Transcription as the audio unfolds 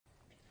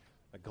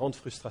grande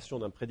frustration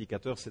d'un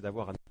prédicateur, c'est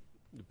d'avoir à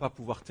ne pas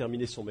pouvoir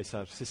terminer son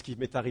message. C'est ce qui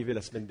m'est arrivé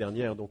la semaine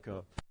dernière, donc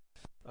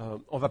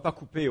on ne va pas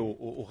couper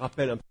au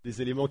rappel un peu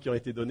des éléments qui ont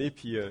été donnés,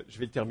 puis je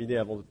vais le terminer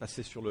avant de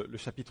passer sur le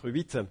chapitre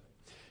 8.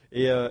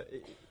 Et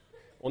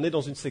on est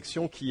dans une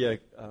section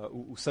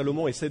où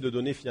Salomon essaie de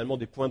donner finalement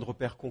des points de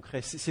repère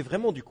concrets. C'est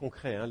vraiment du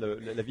concret, hein,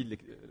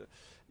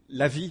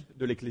 la vie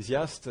de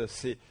l'Ecclésiaste.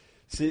 C'est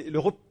le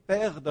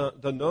repère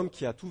d'un homme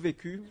qui a tout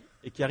vécu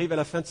et qui arrive à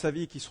la fin de sa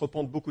vie et qui se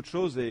repent de beaucoup de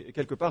choses. Et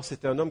quelque part,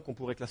 c'était un homme qu'on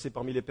pourrait classer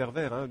parmi les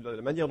pervers. Hein.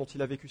 La manière dont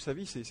il a vécu sa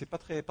vie, c'est pas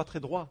très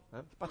droit.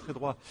 Hein, pas très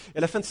droit. Et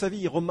à la fin de sa vie,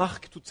 il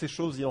remarque toutes ces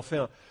choses. Il en fait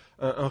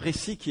un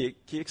récit qui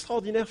est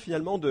extraordinaire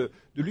finalement de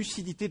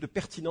lucidité, de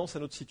pertinence à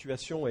notre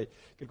situation. Et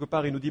quelque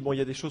part, il nous dit, bon, il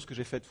y a des choses que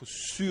j'ai faites, il ne faut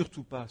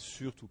surtout pas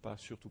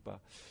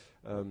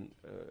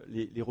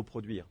les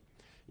reproduire.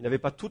 Il n'avait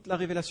pas toute la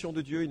révélation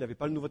de Dieu, il n'avait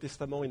pas le Nouveau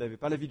Testament, il n'avait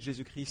pas la vie de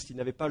Jésus-Christ, il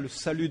n'avait pas le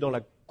salut dans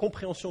la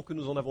compréhension que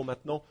nous en avons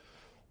maintenant.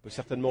 On peut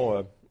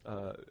certainement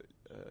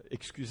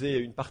excuser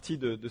une partie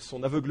de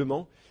son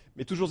aveuglement,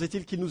 mais toujours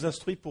est-il qu'il nous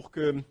instruit pour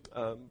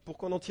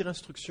qu'on en tire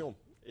instruction.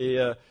 Et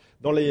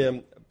dans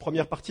les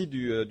premières parties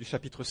du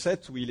chapitre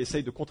 7, où il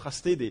essaye de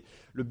contraster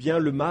le bien,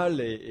 le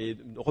mal, et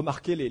de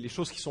remarquer les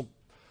choses qui sont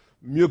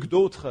mieux que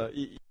d'autres,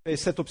 il fait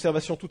cette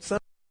observation toute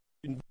simple.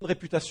 Une bonne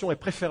réputation est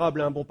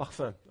préférable à un bon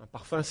parfum. Un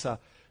parfum, ça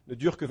ne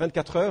dure que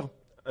 24 heures.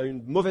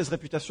 Une mauvaise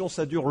réputation,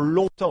 ça dure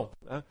longtemps.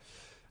 Hein.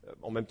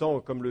 En même temps,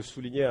 comme le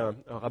soulignait un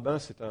rabbin,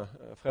 c'est un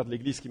frère de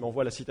l'Église qui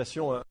m'envoie la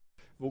citation, hein,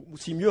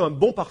 aussi mieux un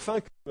bon parfum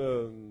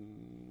que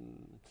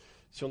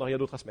si on n'a rien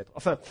d'autre à se mettre.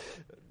 Enfin,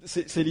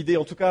 c'est l'idée.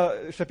 En tout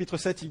cas, chapitre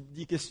 7,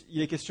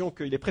 il est question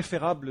qu'il est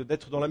préférable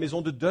d'être dans la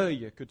maison de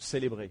deuil que de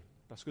célébrer.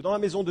 Parce que dans la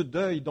maison de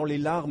deuil, dans les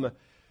larmes,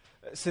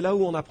 c'est là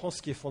où on apprend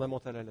ce qui est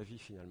fondamental à la vie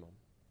finalement.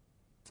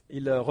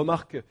 Il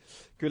remarque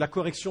que la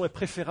correction est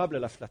préférable à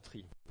la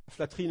flatterie. La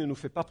flatterie ne nous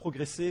fait pas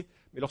progresser,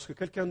 mais lorsque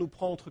quelqu'un nous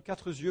prend entre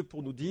quatre yeux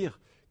pour nous dire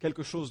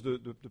quelque chose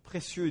de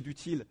précieux et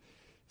d'utile,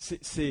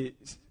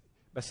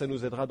 ça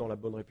nous aidera dans la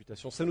bonne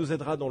réputation, ça nous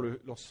aidera dans le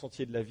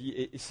sentier de la vie.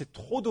 Et c'est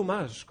trop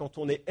dommage quand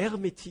on est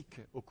hermétique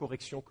aux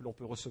corrections que l'on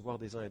peut recevoir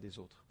des uns et des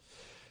autres.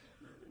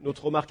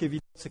 Notre remarque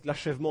évidente, c'est que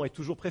l'achèvement est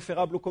toujours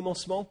préférable au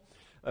commencement.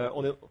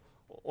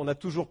 On a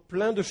toujours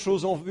plein de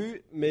choses en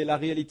vue, mais la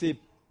réalité,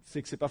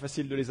 c'est que ce n'est pas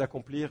facile de les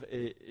accomplir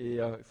et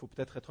il faut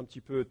peut-être être un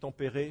petit peu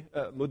tempéré,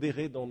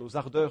 modéré dans nos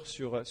ardeurs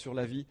sur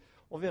la vie.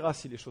 On verra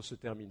si les choses se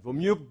terminent. Il vaut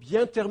mieux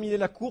bien terminer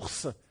la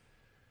course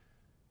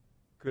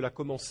que la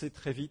commencer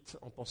très vite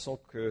en pensant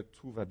que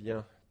tout va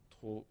bien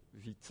trop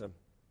vite. Ça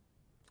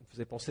me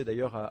faisait penser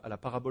d'ailleurs à la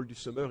parabole du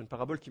semeur, une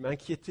parabole qui m'a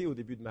inquiété au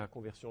début de ma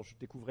conversion. Je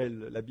découvrais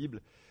la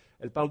Bible.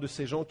 Elle parle de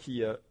ces gens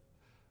qui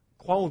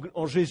croient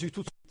en Jésus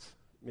tout de suite,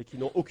 mais qui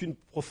n'ont aucune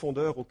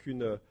profondeur,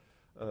 aucune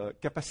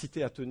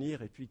capacité à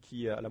tenir, et puis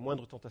qui, à la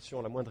moindre tentation,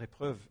 à la moindre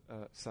épreuve,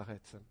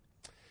 s'arrêtent.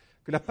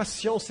 Que la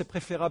patience est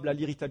préférable à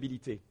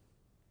l'irritabilité.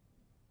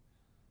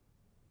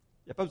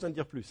 Il n'y a pas besoin de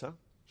dire plus, hein.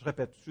 Je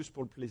répète, juste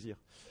pour le plaisir.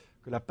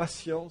 Que la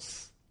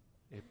patience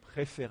est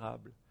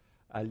préférable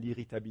à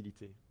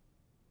l'irritabilité.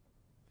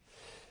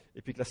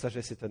 Et puis que la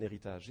sagesse est un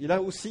héritage. Il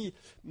a aussi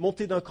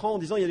monté d'un cran en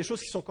disant il y a des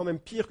choses qui sont quand même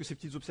pires que ces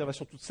petites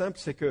observations toutes simples,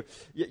 c'est qu'il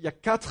y a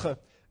quatre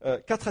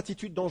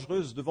attitudes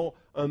dangereuses devant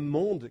un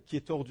monde qui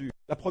est tordu.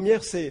 La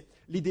première, c'est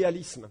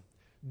l'idéalisme.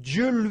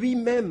 Dieu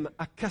lui-même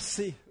a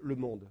cassé le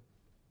monde.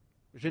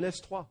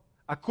 Genèse 3.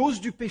 À cause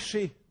du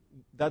péché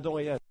d'Adam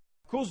et Ève,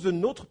 à cause de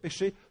notre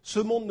péché, ce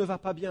monde ne va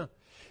pas bien.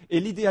 Et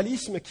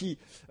l'idéalisme qui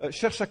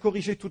cherche à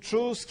corriger toute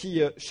chose,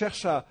 qui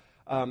cherche à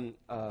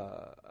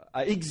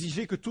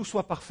exiger que tout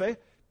soit parfait,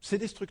 c'est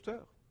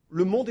destructeur.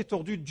 Le monde est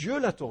tordu, Dieu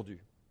l'a tordu.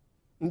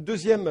 Une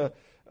deuxième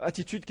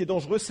attitude qui est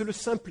dangereuse, c'est le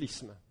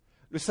simplisme.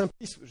 Le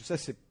simplisme, je sais,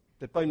 c'est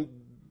peut-être pas une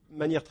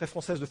manière très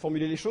française de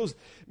formuler les choses,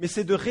 mais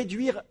c'est de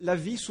réduire la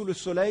vie sous le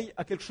soleil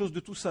à quelque chose de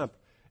tout simple.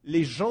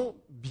 Les gens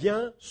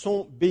bien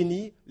sont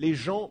bénis, les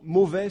gens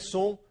mauvais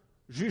sont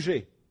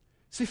jugés.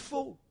 C'est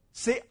faux.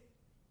 C'est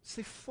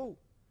faux.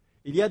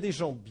 Il y a des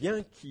gens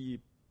bien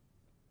qui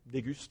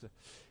dégustent,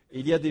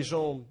 et il y a des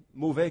gens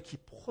mauvais qui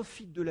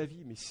profitent de la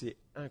vie, mais c'est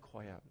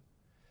incroyable.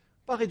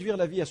 Pas réduire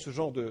la vie à ce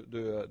genre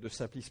de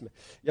simplisme.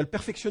 Il y a le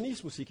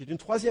perfectionnisme aussi, qui est une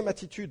troisième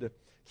attitude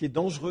qui est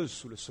dangereuse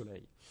sous le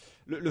soleil.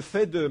 Le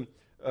fait de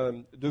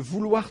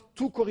vouloir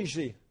tout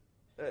corriger,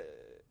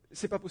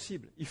 c'est pas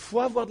possible. Il faut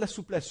avoir de la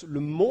souplesse.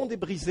 Le monde est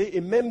brisé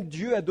et même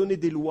Dieu a donné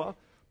des lois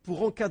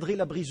pour encadrer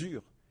la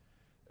brisure.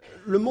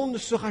 Le monde ne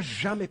sera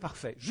jamais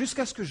parfait.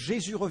 Jusqu'à ce que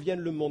Jésus revienne,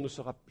 le monde ne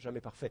sera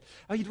jamais parfait.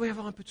 Alors, il doit y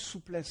avoir un peu de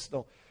souplesse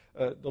dans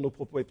nos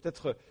propos. Et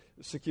peut-être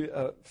ce qui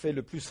fait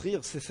le plus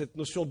rire, c'est cette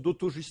notion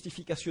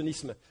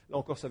d'auto-justificationnisme. Là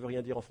encore, ça ne veut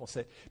rien dire en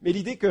français. Mais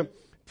l'idée que,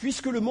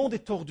 puisque le monde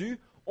est tordu,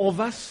 on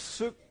va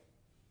se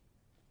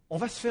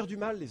faire du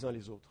mal les uns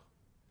les autres.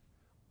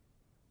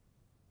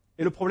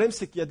 Et le problème,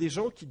 c'est qu'il y a des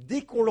gens qui,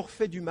 dès qu'on leur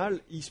fait du mal,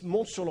 ils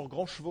montent sur leurs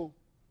grands chevaux.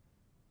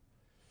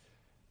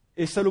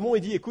 Et Salomon,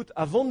 il dit, écoute,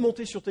 avant de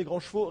monter sur tes grands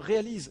chevaux,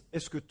 réalise,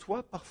 est-ce que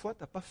toi, parfois, tu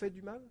n'as pas fait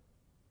du mal ?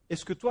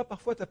 Est-ce que toi,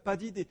 parfois, tu n'as pas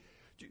dit des...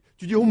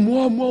 Tu dis, oh,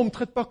 moi, on ne me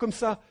traite pas comme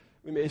ça.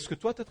 Oui, mais est-ce que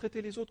toi, tu as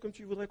traité les autres comme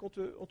tu voudrais qu'on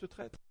te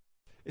traite?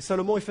 Et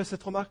Salomon, il fait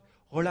cette remarque,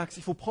 relax,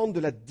 il faut prendre de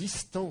la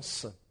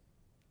distance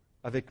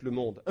avec le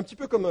monde. Un petit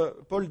peu comme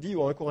Paul dit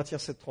en 1 Corinthiens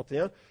 7,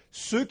 31,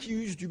 ceux qui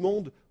usent du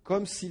monde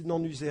comme s'ils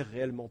n'en usaient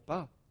réellement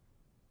pas,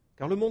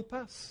 car le monde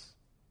passe.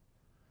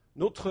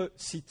 Notre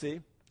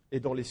cité est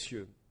dans les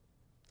cieux.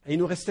 Et il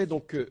nous restait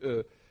donc,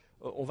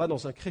 on va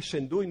dans un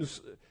crescendo, il nous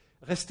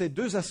restait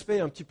deux aspects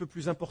un petit peu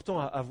plus importants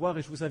à voir,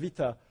 et je vous invite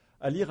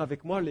à lire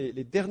avec moi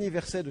les derniers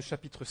versets de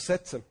chapitre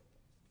 7,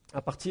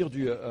 à partir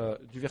du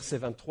verset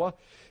 23.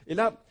 Et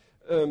là,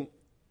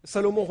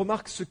 Salomon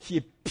remarque ce qui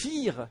est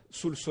pire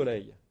sous le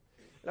soleil.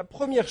 La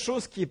première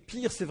chose qui est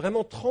pire, c'est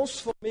vraiment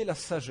transformer la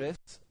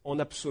sagesse en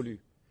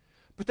absolu.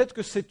 Peut-être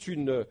que c'est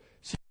une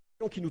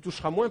situation qui nous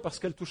touchera moins parce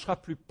qu'elle touchera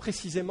plus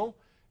précisément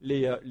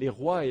les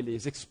rois et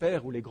les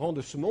experts ou les grands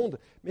de ce monde,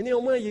 mais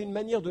néanmoins, il y a une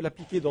manière de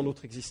l'appliquer dans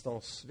notre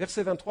existence.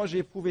 Verset 23, j'ai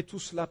éprouvé tout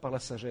cela par la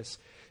sagesse.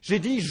 J'ai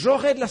dit,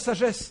 j'aurai de la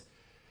sagesse,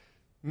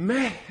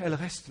 mais elle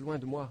reste loin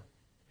de moi.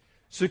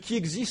 Ce qui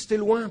existe est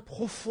loin,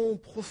 profond,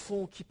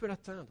 profond, qui peut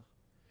l'atteindre?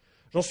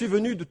 J'en suis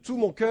venu de tout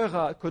mon cœur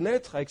à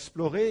connaître, à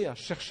explorer, à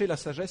chercher la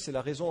sagesse et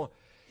la raison,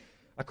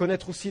 à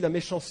connaître aussi la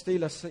méchanceté,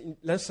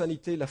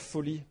 l'insanité, la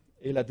folie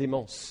et la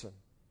démence.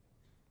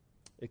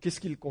 Et qu'est-ce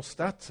qu'il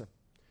constate?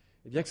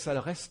 Eh bien que ça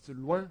reste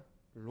loin,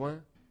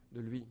 loin de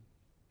lui.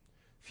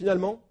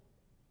 Finalement,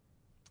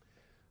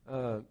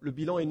 le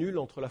bilan est nul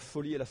entre la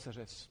folie et la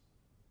sagesse.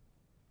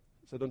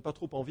 Ça ne donne pas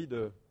trop envie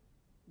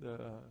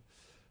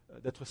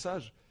d'être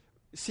sage.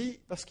 Si,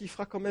 parce qu'il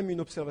fera quand même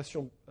une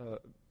observation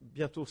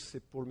bientôt, c'est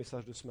pour le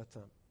message de ce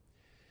matin.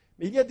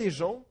 Mais il y a des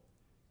gens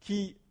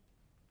qui,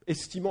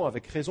 estimant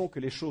avec raison que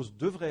les choses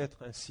devraient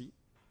être ainsi,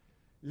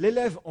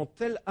 l'élèvent en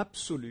tel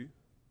absolu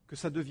que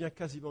ça devient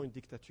quasiment une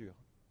dictature.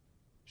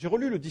 J'ai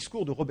relu le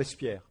discours de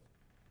Robespierre,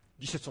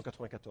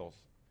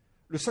 1794,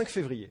 le 5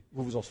 février,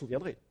 vous vous en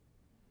souviendrez.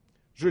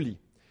 Je lis.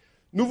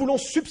 « Nous voulons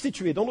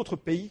substituer dans notre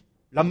pays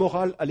la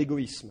morale à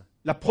l'égoïsme,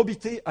 la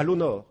probité à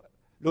l'honneur,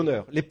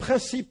 les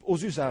principes aux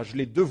usages,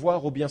 les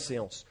devoirs aux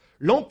bienséances,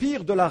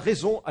 l'empire de la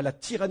raison à la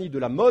tyrannie de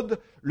la mode,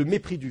 le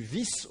mépris du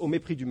vice au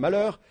mépris du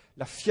malheur,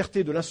 la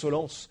fierté de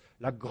l'insolence,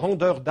 la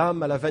grandeur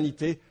d'âme à la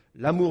vanité,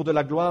 l'amour de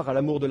la gloire à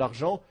l'amour de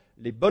l'argent,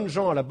 les bonnes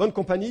gens à la bonne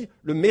compagnie,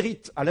 le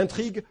mérite à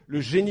l'intrigue,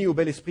 le génie au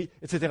bel esprit,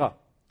 etc.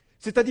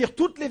 C'est-à-dire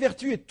toutes les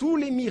vertus et tous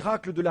les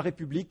miracles de la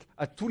République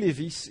à tous les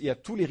vices et à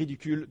tous les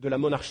ridicules de la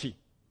monarchie. »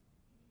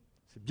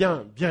 C'est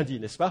bien dit,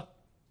 n'est-ce pas?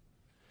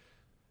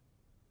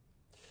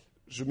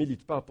 Je ne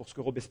milite pas pour ce que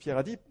Robespierre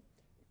a dit,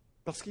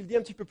 parce qu'il dit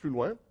un petit peu plus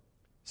loin,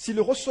 si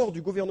le ressort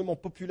du gouvernement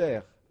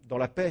populaire dans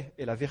la paix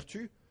et la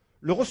vertu,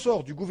 le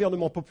ressort du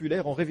gouvernement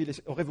populaire en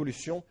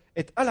révolution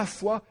est à la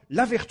fois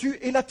la vertu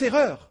et la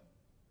terreur.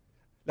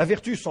 La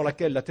vertu sans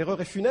laquelle la terreur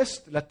est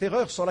funeste, la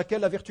terreur sans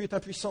laquelle la vertu est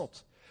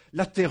impuissante.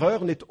 La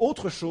terreur n'est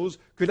autre chose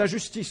que la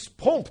justice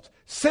prompte,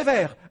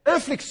 sévère,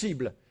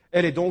 inflexible.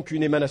 Elle est donc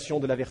une émanation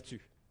de la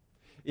vertu.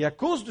 Et à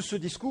cause de ce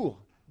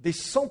discours, des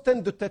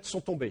centaines de têtes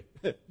sont tombées,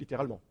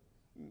 littéralement.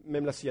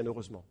 Même la sienne,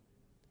 heureusement.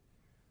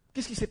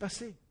 Qu'est-ce qui s'est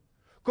passé?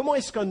 Comment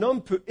est-ce qu'un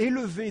homme peut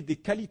élever des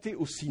qualités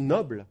aussi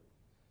nobles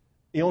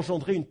et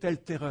engendrer une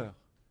telle terreur?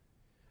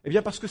 Eh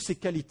bien, parce que ces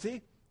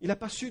qualités, il n'a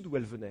pas su d'où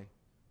elles venaient.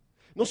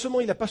 Non seulement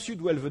il n'a pas su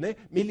d'où elles venaient,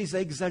 mais il les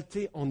a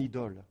exaltées en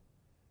idoles.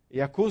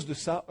 Et à cause de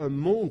ça, un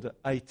monde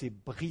a été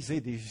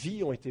brisé, des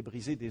vies ont été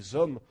brisées, des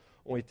hommes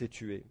ont été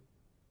tués.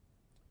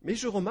 Mais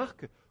je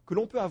remarque que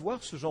l'on peut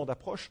avoir ce genre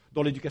d'approche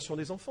dans l'éducation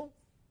des enfants.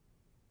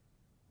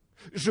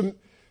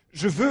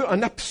 Je veux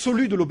un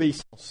absolu de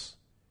l'obéissance.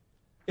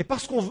 Et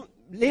parce qu'on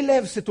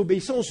élève cette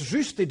obéissance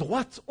juste et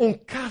droite, on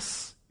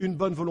casse une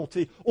bonne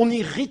volonté, on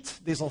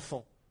irrite des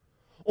enfants,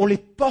 on les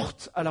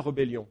porte à la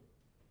rébellion.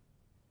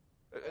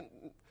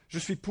 Je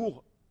suis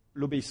pour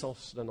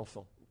l'obéissance d'un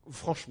enfant.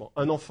 Franchement,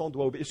 un enfant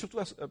doit obéir. Et surtout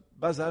à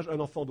bas âge,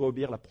 un enfant doit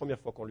obéir la première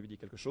fois qu'on lui dit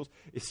quelque chose.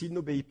 Et s'il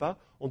n'obéit pas,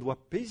 on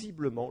doit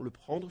paisiblement le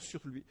prendre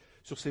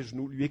sur ses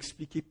genoux, lui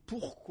expliquer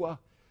pourquoi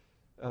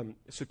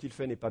ce qu'il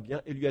fait n'est pas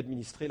bien et lui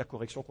administrer la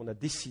correction qu'on a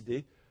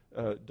décidé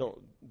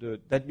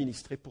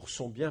d'administrer pour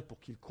son bien, pour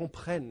qu'il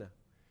comprenne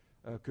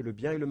que le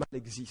bien et le mal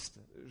existent.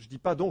 Je ne dis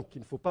pas donc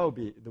qu'il ne faut pas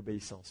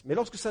d'obéissance. Mais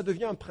lorsque ça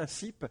devient un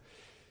principe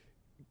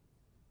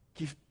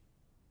qui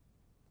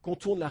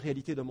contourne la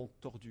réalité d'un monde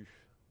tordu,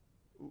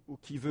 ou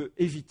qui veut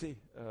éviter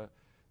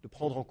de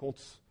prendre en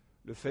compte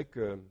le fait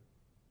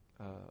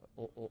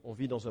qu'on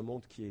vit dans un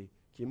monde qui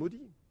est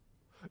maudit.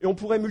 Et on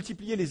pourrait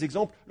multiplier les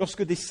exemples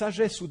lorsque des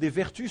sagesses ou des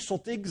vertus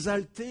sont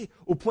exaltées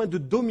au point de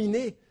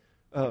dominer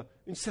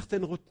une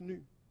certaine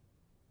retenue.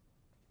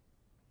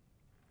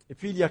 Et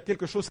puis il y a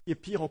quelque chose qui est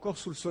pire encore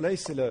sous le soleil,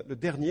 c'est le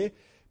dernier,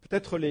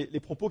 peut-être les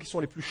propos qui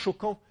sont les plus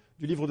choquants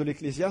du livre de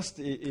l'Ecclésiaste,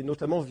 et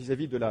notamment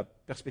vis-à-vis de la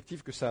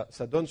perspective que ça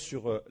donne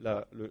sur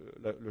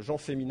le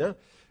genre féminin.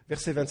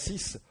 Verset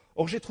 26, «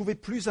 Or j'ai trouvé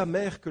plus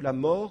amère que la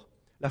mort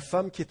la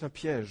femme qui est un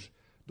piège,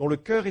 dont le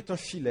cœur est un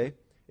filet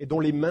et dont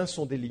les mains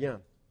sont des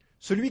liens.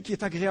 Celui qui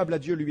est agréable à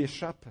Dieu lui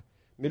échappe,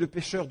 mais le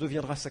pécheur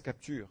deviendra sa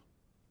capture.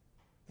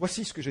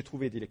 Voici ce que j'ai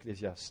trouvé, dit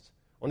l'Ecclésiaste,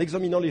 en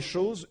examinant les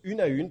choses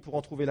une à une pour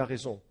en trouver la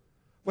raison.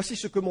 Voici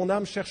ce que mon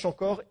âme cherche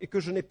encore et que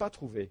je n'ai pas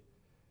trouvé.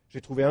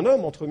 J'ai trouvé un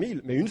homme entre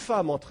 1000, mais une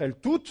femme entre elles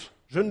toutes,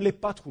 je ne l'ai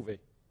pas trouvé.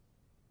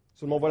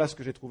 Seulement voilà ce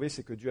que j'ai trouvé,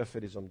 c'est que Dieu a fait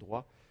des hommes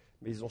droits,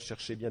 mais ils ont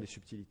cherché bien des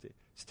subtilités.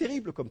 C'est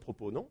terrible comme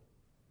propos, non?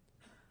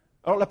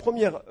 Alors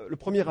le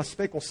premier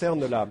aspect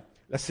concerne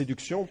la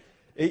séduction,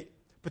 et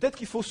peut-être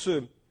qu'il faut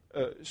se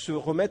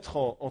remettre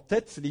en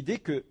tête l'idée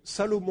que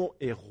Salomon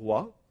est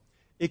roi,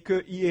 et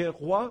qu'il est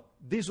roi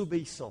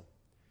désobéissant.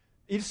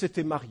 Il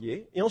s'était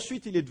marié, et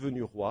ensuite il est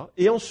devenu roi,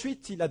 et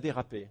ensuite il a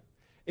dérapé.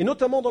 Et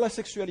notamment dans la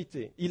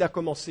sexualité. Il a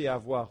commencé à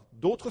avoir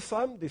d'autres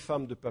femmes, des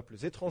femmes de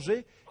peuples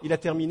étrangers. Il a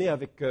terminé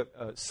avec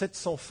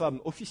 700 femmes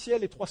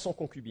officielles et 300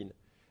 concubines.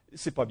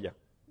 C'est pas bien.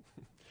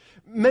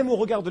 Même au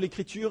regard de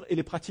l'écriture et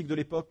les pratiques de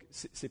l'époque,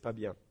 c'est pas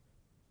bien.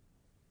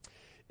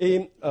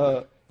 Et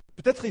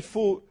peut-être il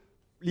faut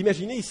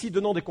l'imaginer ici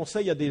donnant des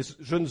conseils à des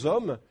jeunes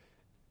hommes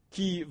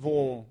qui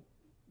vont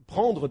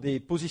prendre des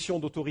positions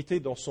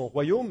d'autorité dans son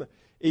royaume,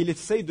 et il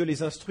essaye de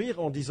les instruire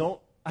en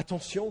disant «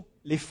 Attention,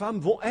 les femmes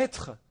vont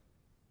être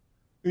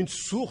une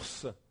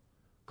source,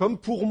 comme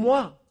pour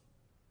moi,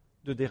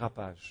 de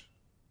dérapage. »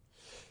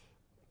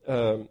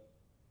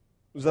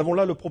 Nous avons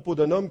là le propos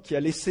d'un homme qui a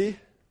laissé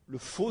le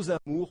faux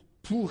amour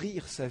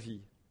pourrir sa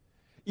vie.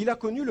 Il a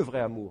connu le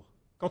vrai amour,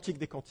 Cantique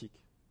des Cantiques.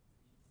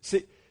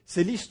 C'est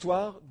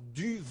l'histoire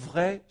du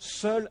vrai,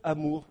 seul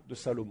amour de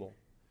Salomon.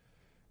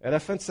 Et à la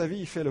fin de sa vie,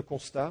 il fait le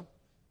constat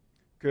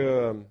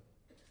que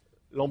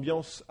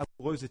l'ambiance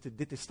amoureuse était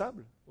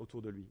détestable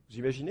autour de lui. Vous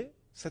imaginez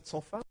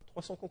 700 femmes,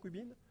 300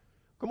 concubines?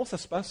 Comment ça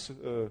se passe,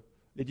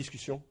 les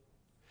discussions?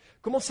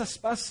 Comment ça se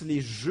passe,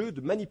 les jeux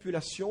de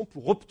manipulation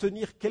pour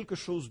obtenir quelque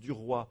chose du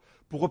roi,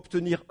 pour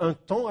obtenir un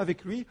temps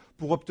avec lui,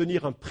 pour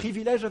obtenir un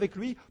privilège avec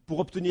lui, pour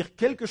obtenir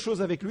quelque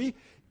chose avec lui,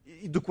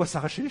 de quoi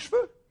s'arracher les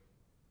cheveux?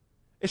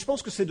 Et je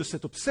pense que c'est de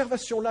cette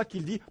observation-là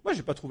qu'il dit « Moi, je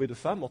n'ai pas trouvé de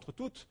femme entre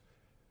toutes. »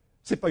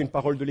 Ce n'est pas une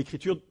parole de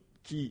l'Écriture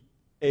qui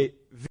est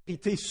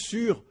vérité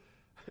sur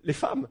les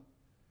femmes.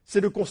 C'est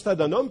le constat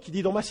d'un homme qui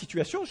dit « Dans ma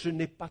situation, je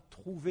n'ai pas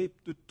trouvé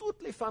de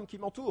toutes les femmes qui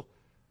m'entourent. »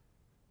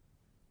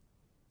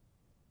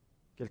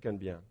 Quelqu'un de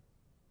bien.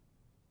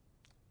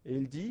 Et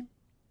il dit,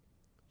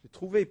 j'ai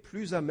trouvé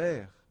plus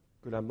amère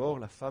que la mort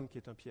la femme qui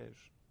est un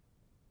piège.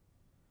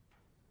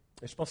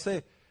 Et je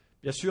pensais,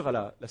 bien sûr, à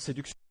la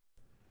séduction,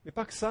 mais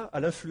pas que ça,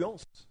 à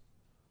l'influence.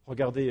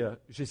 Regardez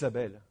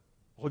Jézabel,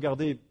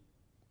 regardez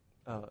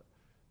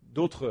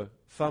d'autres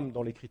femmes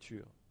dans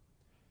l'Écriture.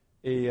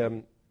 Et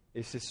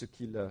c'est ce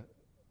qu'il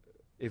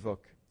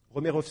évoque.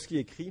 Romerovski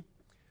écrit,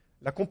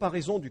 la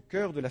comparaison du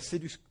cœur de la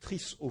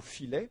séductrice au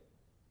filet,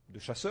 de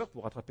chasseur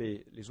pour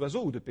attraper les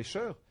oiseaux ou de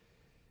pêcheur,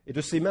 et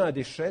de ses mains à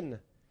des chaînes,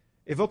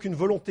 évoque une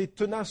volonté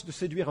tenace de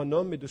séduire un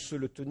homme et de se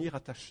le tenir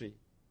attaché.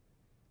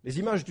 Les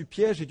images du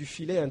piège et du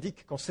filet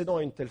indiquent qu'en cédant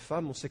à une telle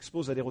femme, on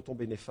s'expose à des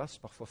retombées néfastes,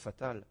 parfois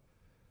fatales.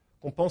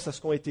 Qu'on pense à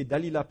ce qu'ont été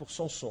Dalila pour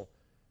Samson,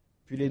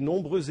 puis les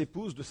nombreuses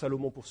épouses de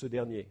Salomon pour ce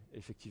dernier. Et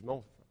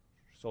effectivement,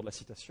 je sors de la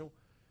citation,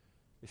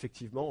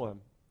 effectivement,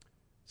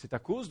 c'est à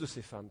cause de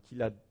ces femmes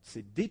qu'il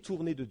s'est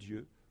détourné de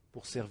Dieu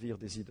pour servir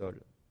des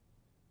idoles.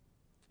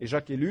 Et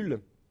Jacques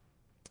Ellul,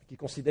 qui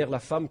considère la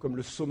femme comme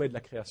le sommet de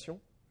la création,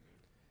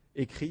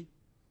 écrit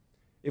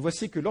 « Et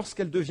voici que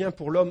lorsqu'elle devient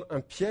pour l'homme un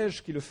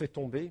piège qui le fait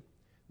tomber,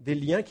 des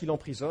liens qui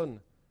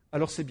l'emprisonnent,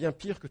 alors c'est bien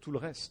pire que tout le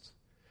reste.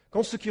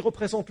 Quand ce qui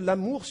représente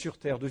l'amour sur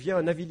terre devient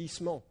un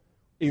avilissement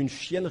et une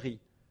chiennerie,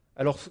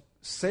 alors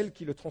celle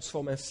qui le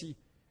transforme ainsi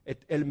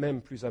est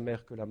elle-même plus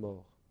amère que la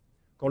mort.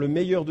 Quand le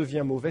meilleur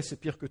devient mauvais, c'est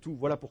pire que tout.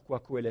 Voilà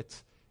pourquoi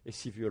Coëlette est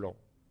si violent. »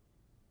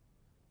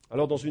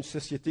 Alors dans une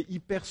société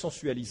hyper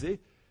sensualisée,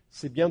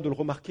 c'est bien de le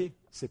remarquer,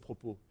 ces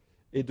propos,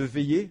 et de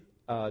veiller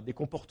à des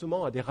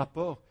comportements, à des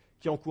rapports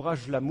qui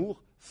encouragent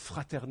l'amour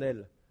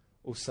fraternel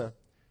au sein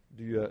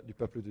du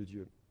peuple de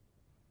Dieu.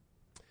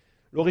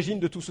 L'origine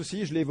de tout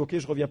ceci, je l'ai évoqué,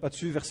 je ne reviens pas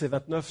dessus, verset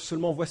 29, «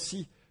 Seulement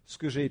voici ce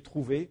que j'ai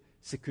trouvé,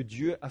 c'est que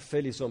Dieu a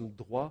fait les hommes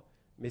droits,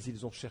 mais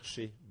ils ont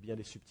cherché bien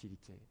des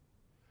subtilités. »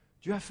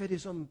 Dieu a fait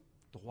les hommes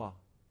droits,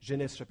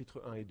 Genèse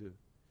chapitre 1 et 2,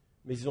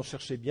 mais ils ont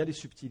cherché bien des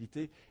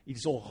subtilités,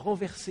 ils ont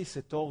renversé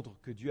cet ordre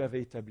que Dieu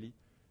avait établi,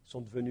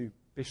 sont devenus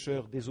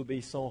pécheurs,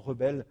 désobéissants,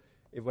 rebelles,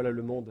 et voilà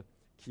le monde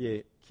qui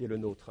est le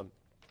nôtre.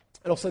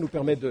 Alors ça nous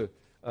permet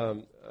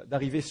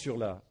d'arriver sur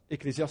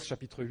Ecclésiaste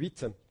chapitre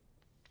 8,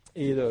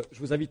 et je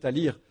vous invite à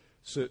lire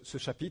ce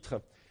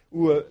chapitre,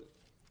 où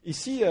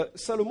ici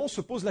Salomon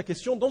se pose la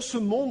question, dans ce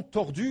monde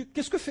tordu,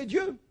 qu'est-ce que fait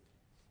Dieu?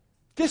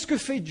 Qu'est-ce que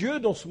fait Dieu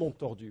dans ce monde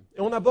tordu?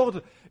 Et on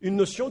aborde une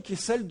notion qui est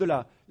celle de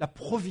la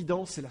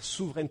providence et la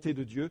souveraineté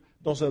de Dieu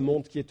dans un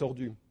monde qui est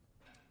tordu.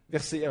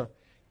 Verset 1.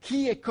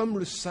 Qui est comme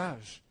le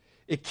sage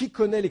et qui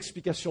connaît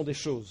l'explication des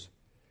choses?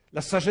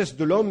 La sagesse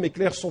de l'homme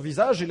éclaire son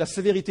visage et la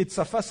sévérité de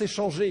sa face est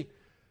changée.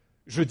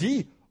 Je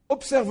dis,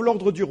 observe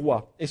l'ordre du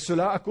roi, et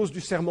cela à cause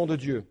du serment de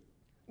Dieu.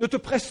 Ne te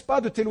presse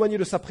pas de t'éloigner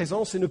de sa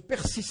présence et ne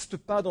persiste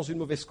pas dans une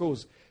mauvaise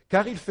cause,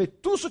 car il fait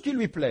tout ce qui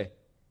lui plaît.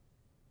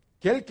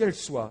 Quelle qu'elle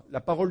soit, la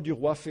parole du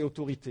roi fait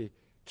autorité.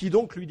 Qui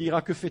donc lui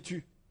dira, que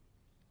fais-tu?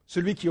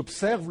 Celui qui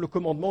observe le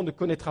commandement ne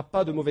connaîtra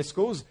pas de mauvaise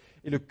cause,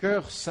 et le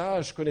cœur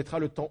sage connaîtra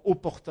le temps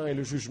opportun et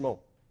le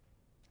jugement.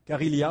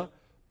 car il y a,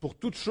 pour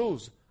toute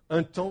chose,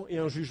 un temps et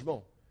un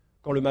jugement,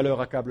 quand le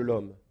malheur accable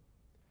l'homme.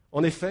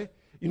 En effet,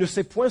 il ne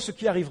sait point ce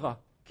qui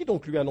arrivera. Qui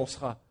donc lui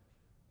annoncera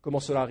comment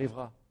cela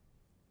arrivera?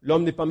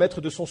 L'homme n'est pas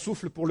maître de son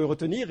souffle pour le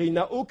retenir, et il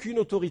n'a aucune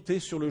autorité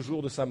sur le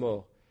jour de sa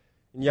mort.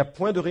 Il n'y a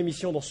point de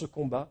rémission dans ce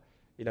combat,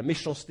 et la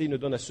méchanceté ne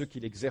donne à ceux qui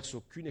l'exercent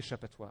aucune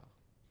échappatoire.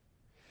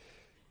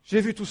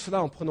 J'ai vu tout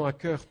cela en prenant à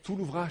cœur tout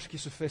l'ouvrage qui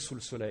se fait sous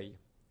le soleil.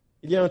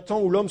 Il y a un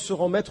temps où l'homme se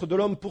rend maître de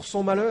l'homme pour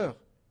son malheur.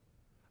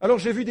 Alors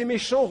j'ai vu des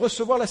méchants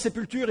recevoir la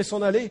sépulture et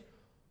s'en aller.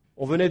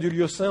 On venait du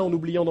lieu saint en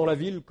oubliant dans la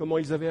ville comment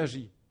ils avaient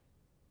agi.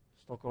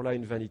 C'est encore là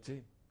une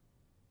vanité.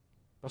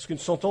 Parce qu'une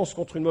sentence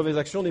contre une mauvaise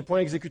action n'est point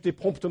exécutée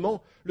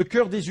promptement, le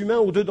cœur des humains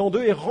au-dedans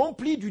d'eux est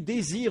rempli du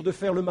désir de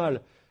faire le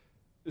mal.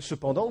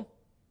 Cependant,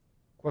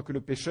 quoique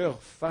le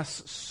pécheur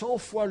fasse 100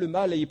 fois le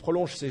mal et y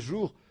prolonge ses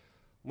jours,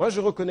 moi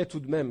je reconnais tout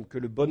de même que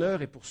le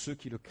bonheur est pour ceux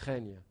qui le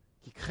craignent,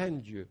 qui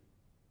craignent Dieu,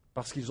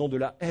 parce qu'ils ont de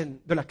la haine,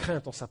 de la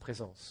crainte en sa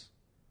présence.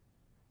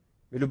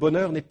 Mais le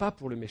bonheur n'est pas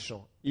pour le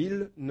méchant.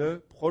 Il ne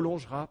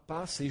prolongera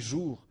pas ses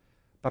jours,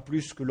 pas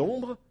plus que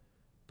l'ombre,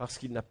 parce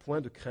qu'il n'a point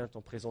de crainte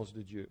en présence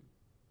de Dieu.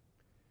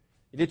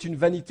 Il est une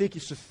vanité qui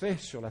se fait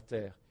sur la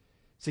terre.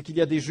 C'est qu'il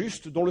y a des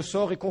justes dont le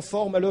sort est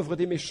conforme à l'œuvre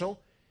des méchants,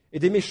 et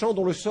des méchants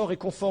dont le sort est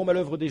conforme à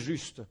l'œuvre des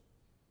justes.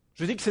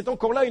 Je dis que c'est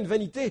encore là une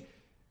vanité.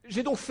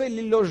 J'ai donc fait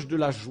l'éloge de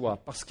la joie,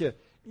 parce qu'il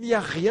n'y a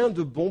rien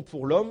de bon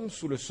pour l'homme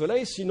sous le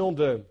soleil, sinon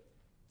de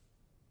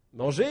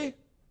manger,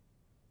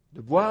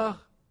 de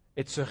boire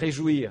et de se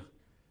réjouir.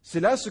 C'est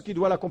là ce qui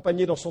doit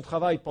l'accompagner dans son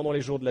travail pendant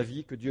les jours de la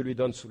vie que Dieu lui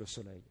donne sous le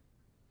soleil.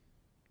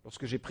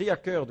 Lorsque j'ai pris à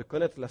cœur de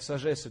connaître la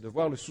sagesse et de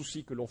voir le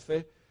souci que l'on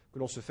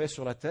se fait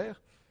sur la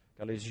terre,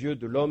 car les yeux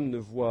de l'homme ne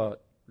voient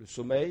le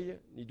sommeil,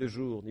 ni de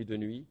jour, ni de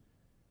nuit,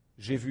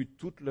 j'ai vu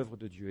toute l'œuvre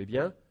de Dieu. Eh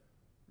bien,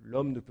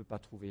 l'homme ne peut pas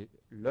trouver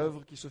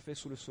l'œuvre qui se fait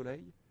sous le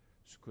soleil.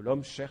 Ce que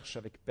l'homme cherche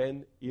avec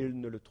peine, il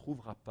ne le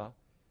trouvera pas.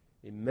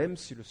 Et même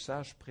si le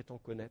sage prétend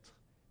connaître,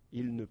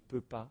 il ne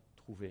peut pas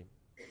trouver.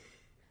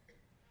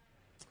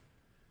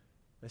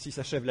 Ainsi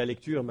s'achève la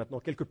lecture. Maintenant,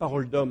 quelques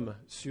paroles d'homme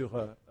sur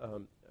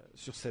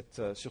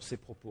ces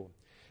propos.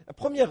 La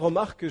première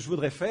remarque que je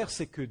voudrais faire,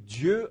 c'est que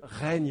Dieu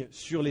règne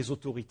sur les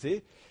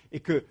autorités et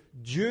que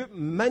Dieu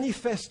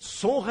manifeste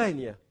son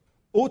règne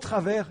au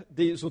travers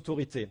des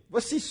autorités.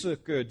 Voici ce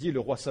que dit le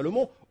roi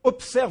Salomon: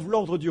 observe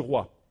l'ordre du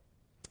roi.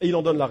 Et il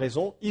en donne la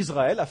raison.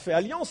 Israël a fait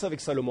alliance avec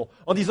Salomon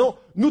en disant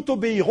 « Nous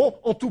t'obéirons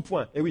en tout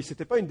point ». Et oui, ce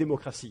n'était pas une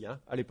démocratie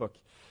à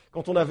l'époque.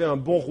 Quand on avait un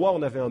bon roi,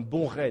 on avait un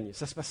bon règne.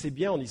 Ça se passait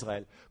bien en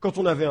Israël. Quand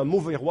on avait un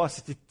mauvais roi,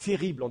 c'était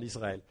terrible en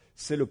Israël.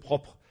 C'est le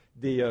propre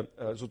des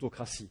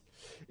autocraties.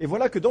 Et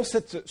voilà que dans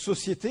cette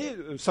société,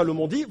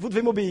 Salomon dit « Vous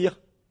devez m'obéir ».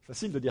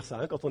 Facile de dire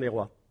ça quand on est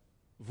roi.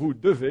 Vous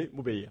devez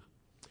m'obéir.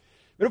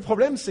 Mais le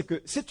problème, c'est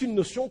que c'est une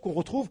notion qu'on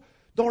retrouve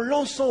dans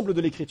l'ensemble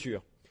de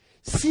l'Écriture.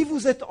 Si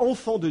vous êtes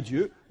enfant de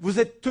Dieu, vous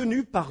êtes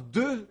tenu par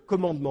 2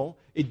 commandements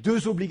et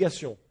 2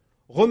 obligations.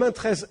 Romains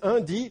 13:1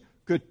 dit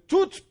que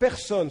toute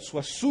personne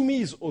soit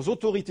soumise aux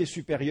autorités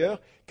supérieures,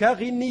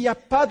 car il n'y a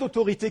pas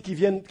d'autorité qui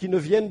ne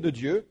vienne de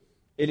Dieu,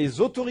 et les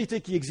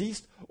autorités qui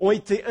existent ont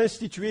été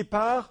instituées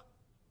par...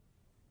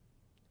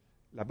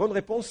 La bonne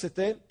réponse,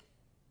 c'était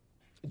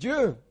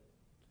Dieu.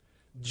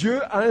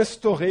 Dieu a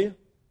instauré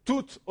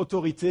toute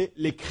autorité,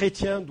 les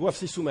chrétiens doivent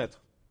s'y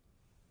soumettre.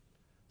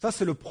 Ça,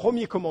 c'est le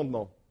premier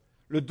commandement.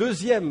 Le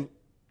deuxième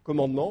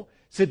commandement,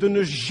 c'est de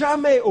ne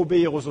jamais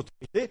obéir aux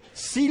autorités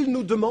s'ils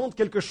nous demandent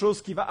quelque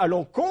chose qui va à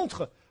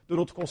l'encontre de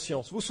notre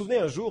conscience. Vous vous souvenez,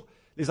 un jour,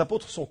 les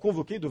apôtres sont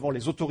convoqués devant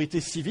les autorités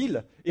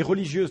civiles et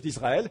religieuses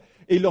d'Israël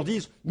et ils leur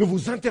disent « Nous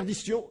vous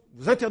interdisons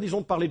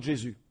de parler de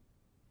Jésus ».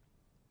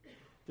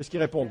 Qu'est-ce qu'ils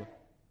répondent ?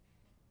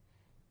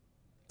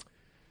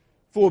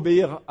 Il faut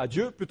obéir à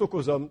Dieu plutôt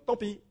qu'aux hommes. Tant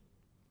pis,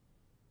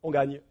 on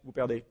gagne, vous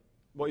perdez.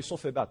 Bon, ils se sont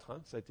fait battre,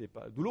 ça a été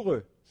pas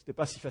douloureux. Ce n'était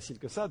pas si facile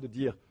que ça de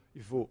dire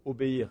il faut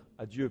obéir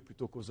à Dieu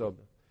plutôt qu'aux hommes.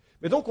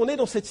 Mais donc on est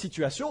dans cette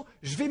situation,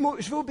 je vais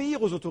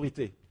obéir aux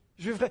autorités.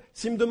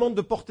 S'ils me demandent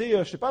de porter,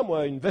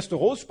 une veste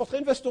rose, je porterai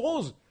une veste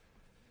rose.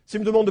 S'ils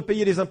me demandent de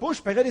payer les impôts,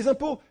 je paierai les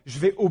impôts. Je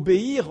vais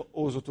obéir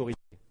aux autorités.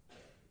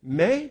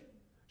 Mais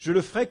je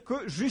le ferai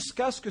que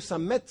jusqu'à ce que ça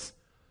mette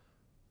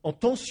en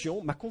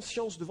tension ma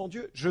conscience devant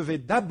Dieu. Je vais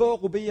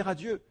d'abord obéir à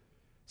Dieu.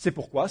 C'est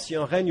pourquoi, si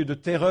un règne de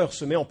terreur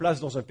se met en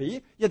place dans un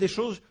pays, il y a des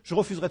choses que je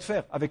refuserai de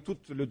faire, avec tout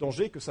le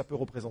danger que ça peut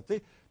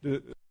représenter,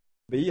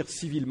 d'obéir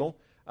civilement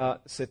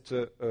à cette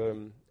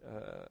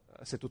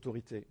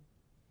autorité.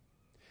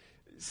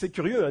 C'est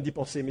curieux d'y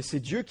penser, mais c'est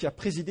Dieu qui a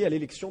présidé à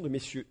l'élection de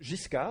messieurs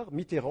Giscard,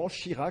 Mitterrand,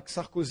 Chirac,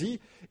 Sarkozy,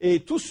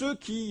 et tous ceux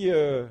qui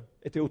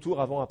étaient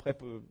autour avant, après,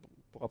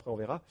 pour après on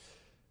verra.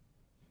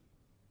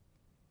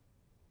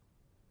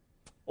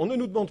 On ne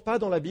nous demande pas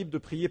dans la Bible de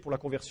prier pour la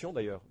conversion,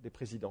 d'ailleurs, des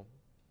présidents.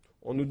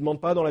 On ne nous demande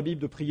pas dans la Bible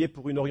de prier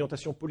pour une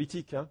orientation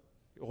politique.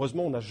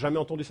 Heureusement, on n'a jamais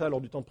entendu ça lors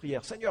du temps de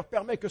prière. Seigneur,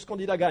 permets que ce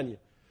candidat gagne.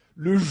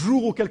 Le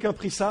jour où quelqu'un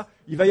prie ça,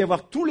 il va y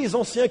avoir tous les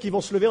anciens qui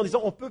vont se lever en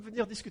disant « On peut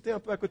venir discuter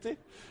un peu à côté ?»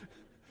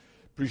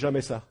 Plus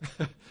jamais ça.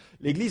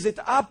 L'Église est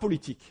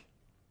apolitique.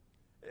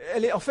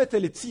 Elle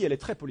est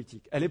très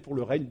politique. Elle est pour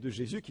le règne de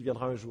Jésus qui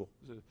viendra un jour.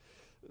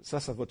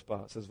 ça vote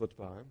pas, ça se vote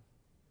pas. Hein.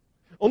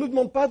 On ne nous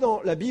demande pas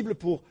dans la Bible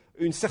pour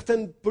une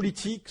certaine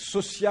politique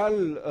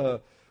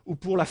sociale ou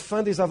pour la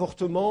fin des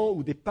avortements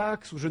ou des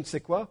Pax ou je ne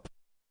sais quoi.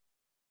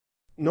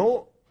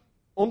 Non,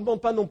 on ne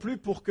demande pas non plus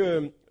pour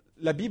que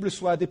la Bible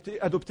soit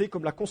adoptée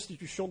comme la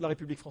Constitution de la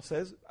République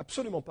française.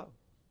 Absolument pas.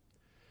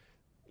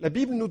 La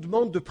Bible nous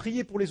demande de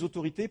prier pour les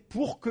autorités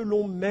pour que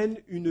l'on mène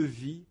une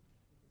vie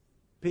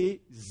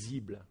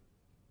paisible.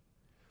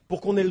 Pour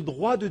qu'on ait le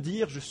droit de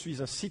dire « Je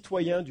suis un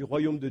citoyen du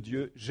royaume de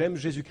Dieu, j'aime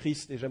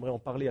Jésus-Christ et j'aimerais en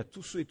parler à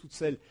tous ceux et toutes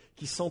celles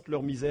qui sentent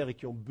leur misère et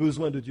qui ont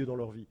besoin de Dieu dans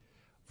leur vie. »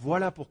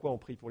 Voilà pourquoi on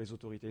prie pour les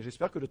autorités.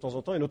 J'espère que de temps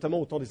en temps, et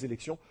notamment au temps des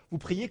élections, vous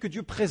priez que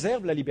Dieu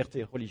préserve la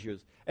liberté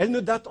religieuse. Elle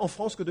ne date en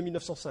France que de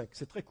 1905.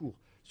 C'est très court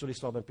sur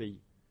l'histoire d'un pays.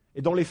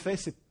 Et dans les faits,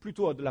 c'est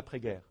plutôt de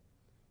l'après-guerre.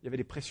 Il y avait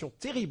des pressions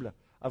terribles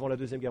avant la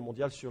Deuxième Guerre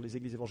mondiale sur les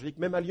églises évangéliques.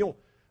 Même à Lyon,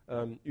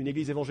 une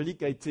église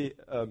évangélique a été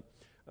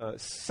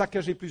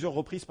saccagée plusieurs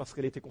reprises parce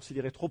qu'elle était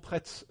considérée trop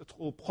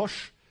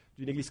proche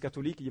d'une église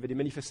catholique. Il y avait des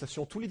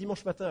manifestations tous les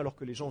dimanches matins alors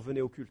que les gens venaient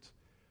au culte.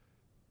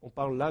 On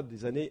parle là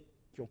des années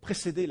qui ont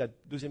précédé la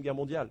Deuxième Guerre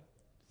mondiale.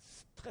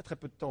 C'est très très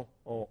peu de temps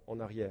en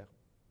arrière.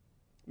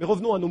 Mais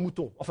revenons à nos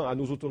moutons, enfin à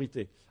nos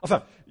autorités.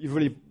 Enfin, il ne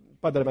voulait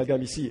pas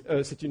d'amalgame ici,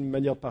 c'est une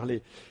manière de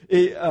parler.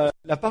 Et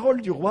la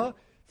parole du roi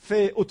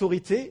fait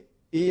autorité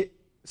et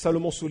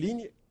Salomon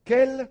souligne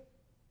qu'elle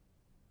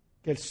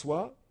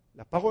soit,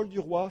 la parole du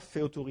roi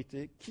fait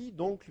autorité. Qui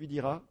donc lui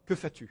dira « Que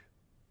fais-tu »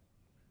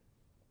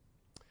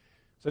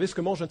 Vous savez ce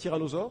que mange un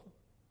tyrannosaure?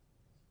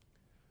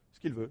 Ce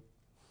qu'il veut.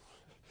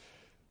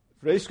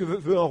 Vous savez ce que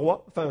veut un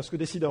roi, enfin ce que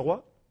décide un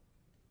roi?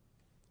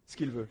 Ce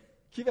qu'il veut.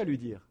 Qui va lui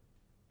dire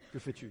 « Que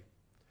fais-tu »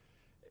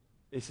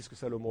 Et c'est ce que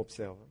Salomon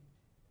observe.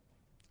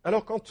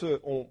 Alors quand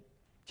on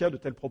tient de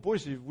tels propos,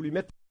 j'ai voulu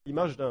mettre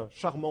l'image d'un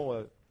charmant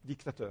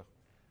dictateur,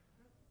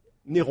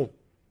 Néron.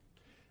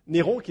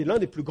 Néron qui est l'un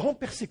des plus grands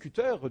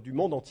persécuteurs du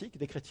monde antique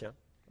des chrétiens.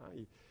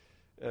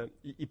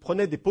 Il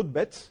prenait des peaux de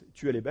bêtes, il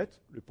tuait les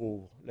bêtes, le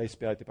pauvre, la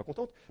SPA n'était pas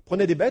contente,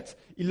 prenait des bêtes,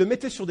 il le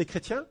mettait sur des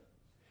chrétiens,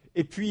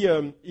 et puis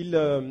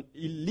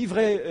il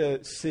livrait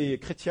ces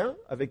chrétiens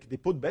avec des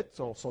peaux de bêtes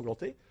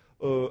ensanglantées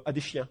à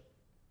des chiens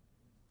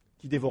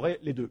qui dévoraient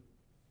les deux.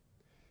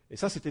 Et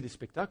ça, c'était des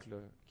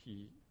spectacles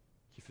qu'il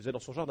faisait dans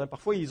son jardin.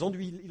 Parfois, il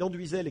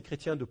enduisait les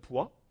chrétiens de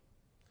pois,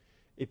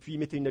 et puis il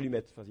mettait une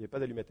allumette. Enfin, il n'y avait pas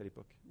d'allumette à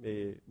l'époque,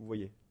 mais vous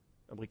voyez,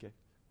 un briquet.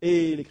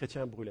 Et les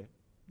chrétiens brûlaient.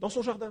 Dans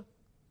son jardin.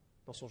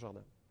 Dans son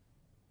jardin.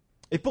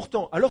 Et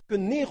pourtant, alors que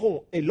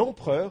Néron est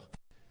l'empereur,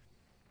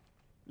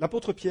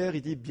 l'apôtre Pierre,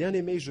 il dit «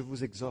 Bien-aimés, je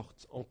vous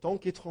exhorte, en tant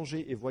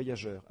qu'étrangers et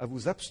voyageurs, à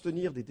vous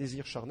abstenir des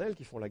désirs charnels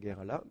qui font la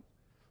guerre à l'âme.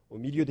 Au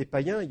milieu des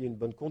païens, il y a une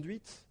bonne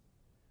conduite,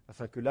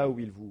 afin que là où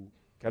ils vous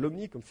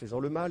calomnient comme faisant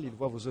le mal, ils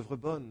voient vos œuvres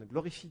bonnes.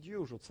 Glorifie Dieu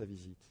au jour de sa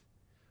visite.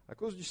 À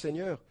cause du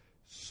Seigneur,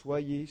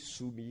 soyez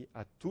soumis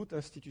à toute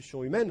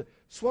institution humaine,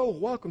 soit au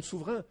roi comme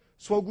souverain,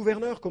 soit au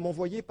gouverneur comme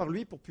envoyé par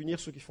lui pour punir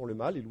ceux qui font le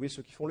mal et louer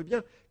ceux qui font le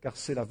bien. Car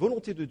c'est la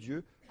volonté de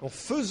Dieu qu'en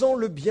faisant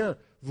le bien,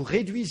 vous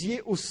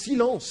réduisiez au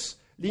silence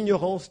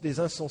l'ignorance des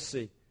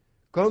insensés,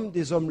 comme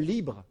des hommes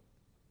libres,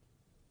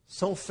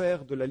 sans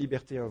faire de la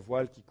liberté un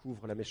voile qui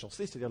couvre la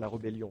méchanceté, c'est-à-dire la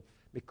rébellion,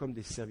 mais comme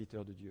des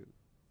serviteurs de Dieu. »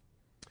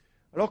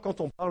 Alors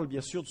quand on parle bien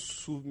sûr de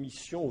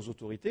soumission aux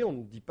autorités, on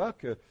ne dit pas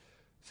que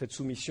cette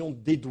soumission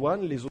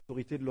dédouane les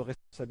autorités de leurs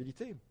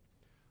responsabilités.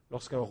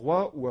 Lorsqu'un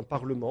roi ou un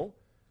parlement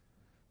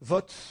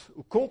vote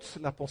ou compte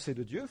la pensée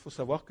de Dieu, il faut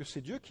savoir que c'est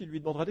Dieu qui lui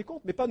demandera des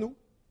comptes, mais pas nous.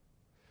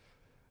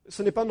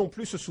 Ce n'est pas non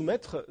plus se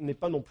soumettre, n'est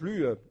pas non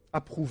plus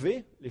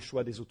approuver les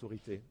choix des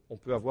autorités. On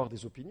peut avoir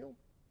des opinions.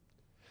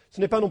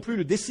 Ce n'est pas non plus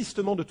le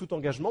désistement de tout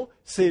engagement,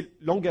 c'est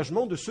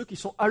l'engagement de ceux qui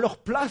sont à leur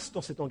place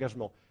dans cet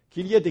engagement.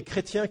 Qu'il y ait des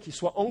chrétiens qui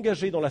soient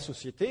engagés dans la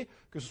société,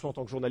 que ce soit en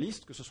tant que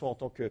journalistes, que ce soit en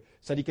tant que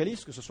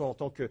syndicalistes, que ce soit en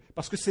tant que...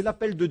 Parce que c'est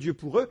l'appel de Dieu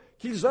pour eux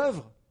qu'ils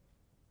œuvrent.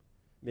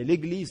 Mais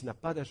l'Église n'a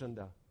pas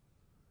d'agenda,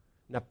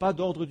 n'a pas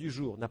d'ordre du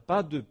jour, n'a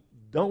pas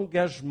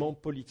d'engagement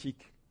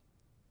politique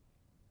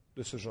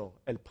de ce genre.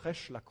 Elle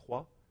prêche la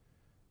croix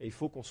et il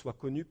faut qu'on soit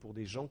connu pour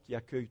des gens qui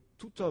accueillent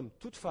tout homme,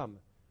 toute femme,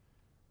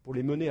 pour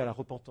les mener à la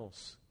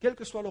repentance, quelle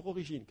que soit leur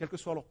origine, quel que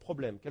soit leur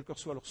problème, quels que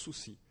soient leurs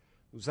soucis.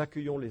 Nous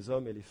accueillons les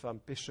hommes et les femmes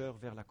pécheurs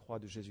vers la croix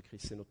de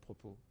Jésus-Christ, c'est notre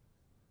propos.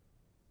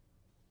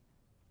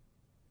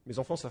 Mes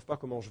enfants ne savent pas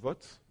comment je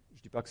vote. Je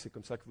ne dis pas que c'est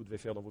comme ça que vous devez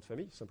faire dans votre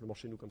famille, simplement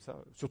chez nous comme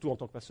ça. Surtout en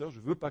tant que pasteur, je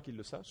ne veux pas qu'ils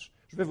le sachent.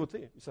 Je vais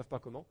voter, ils ne savent pas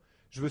comment.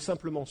 Je veux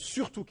simplement,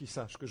 surtout qu'ils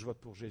sachent que je vote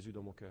pour Jésus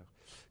dans mon cœur,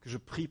 que je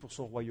prie pour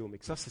son royaume. Et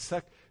que ça, c'est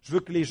ça. Je veux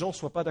que les gens ne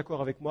soient pas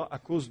d'accord avec moi à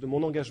cause de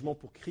mon engagement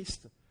pour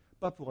Christ,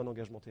 pas pour un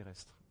engagement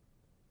terrestre.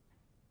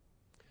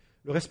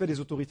 Le respect des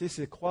autorités,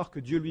 c'est croire que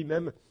Dieu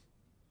lui-même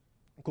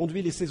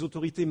conduit ses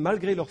autorités,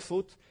 malgré leurs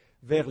fautes,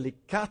 vers les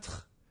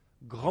 4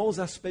 grands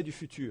aspects du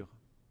futur.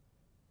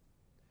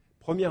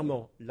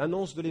 Premièrement,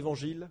 l'annonce de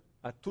l'Évangile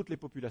à toutes les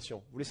populations.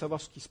 Vous voulez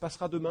savoir ce qui se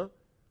passera demain?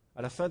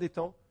 À la fin des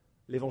temps,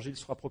 l'Évangile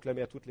sera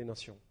proclamé à toutes les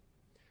nations.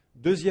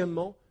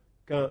 Deuxièmement,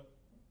 qu'un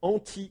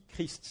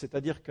antichrist,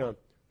 c'est-à-dire qu'un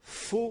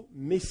faux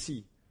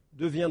Messie,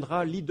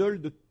 deviendra l'idole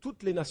de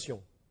toutes les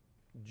nations.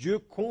 Dieu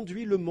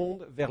conduit le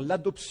monde vers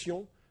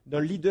l'adoption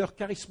d'un leader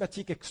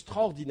charismatique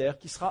extraordinaire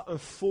qui sera un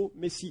faux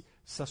Messie.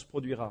 Ça se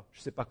produira. Je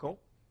ne sais pas quand,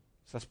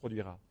 ça se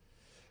produira.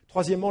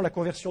 Troisièmement, la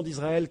conversion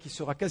d'Israël qui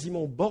sera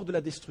quasiment au bord de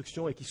la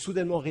destruction et qui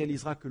soudainement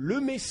réalisera que le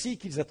Messie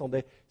qu'ils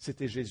attendaient,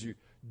 c'était Jésus.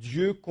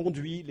 Dieu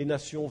conduit les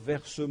nations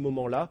vers ce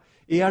moment-là.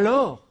 Et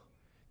alors,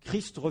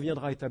 Christ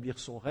reviendra établir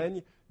son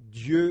règne.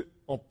 Dieu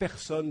en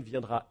personne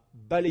viendra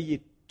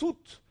balayer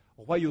toute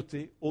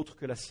royauté autre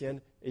que la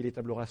sienne et il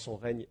établira son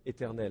règne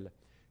éternel.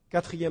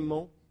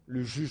 Quatrièmement,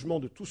 le jugement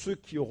de tous ceux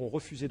qui auront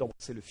refusé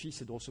d'embrasser le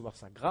Fils et de recevoir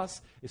sa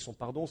grâce et son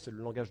pardon, c'est le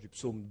langage du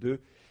psaume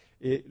 2,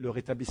 et le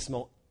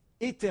rétablissement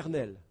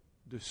éternel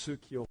de ceux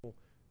qui auront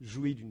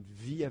joui d'une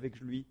vie avec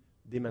lui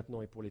dès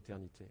maintenant et pour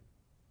l'éternité.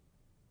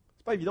 Ce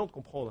n'est pas évident de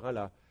comprendre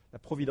la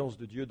providence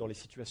de Dieu dans les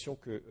situations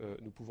que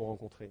nous pouvons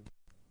rencontrer.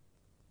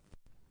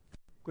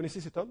 Vous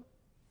connaissez cet homme ?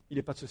 Il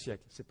n'est pas de ce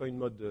siècle, ce n'est pas une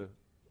mode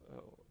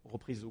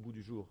reprise au goût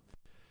du jour.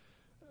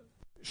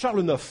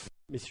 Charles IX,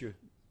 messieurs.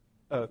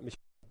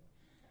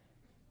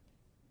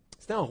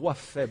 C'était un roi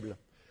faible.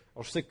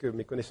 Alors je sais que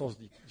mes connaissances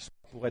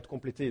pourraient être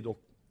complétées,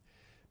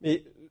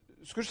 mais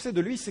ce que je sais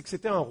de lui, c'est que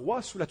c'était un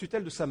roi sous la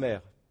tutelle de sa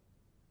mère.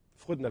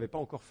 Freud n'avait pas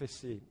encore fait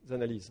ses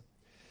analyses.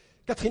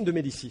 Catherine de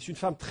Médicis, une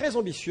femme très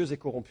ambitieuse et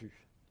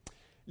corrompue.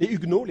 Les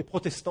Huguenots, les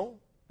protestants,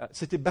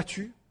 s'étaient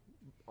battus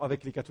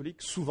avec les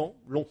catholiques, souvent,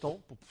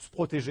 longtemps, pour se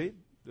protéger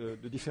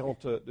de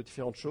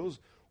différentes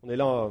choses. On est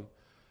là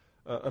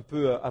un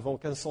peu avant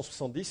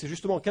 1570. Et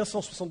justement, en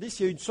 1570,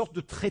 il y a eu une sorte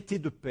de traité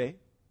de paix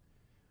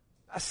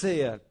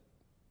assez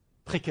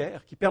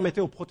précaire qui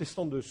permettait aux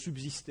protestants de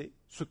subsister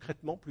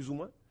secrètement, plus ou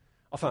moins,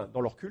 enfin,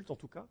 dans leur culte en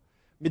tout cas,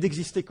 mais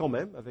d'exister quand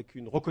même avec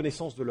une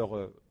reconnaissance de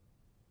leur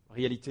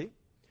réalité.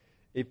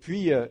 Et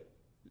puis,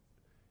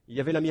 il y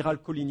avait l'amiral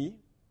Coligny,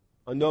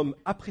 un homme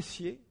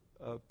apprécié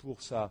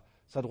pour sa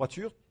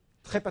droiture,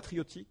 très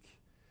patriotique,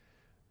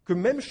 que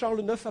même Charles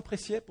IX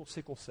appréciait pour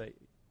ses conseils.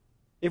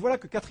 Et voilà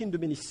que Catherine de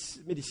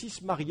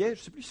Médicis mariait,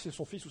 je ne sais plus si c'est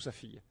son fils ou sa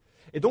fille.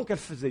 Et donc elle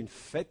faisait une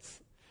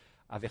fête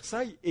à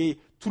Versailles et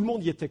tout le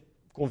monde y était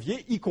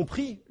convié, y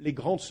compris les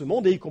grands de ce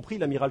monde et y compris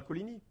l'amiral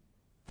Coligny.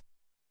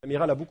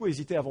 L'amiral a beaucoup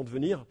hésité avant de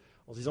venir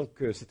en se disant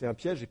que c'était un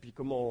piège et puis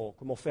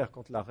comment faire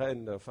quand la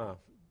reine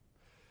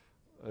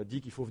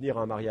dit qu'il faut venir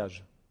à un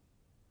mariage.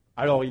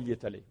 Alors il y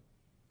est allé.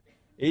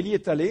 Et il y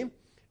est allé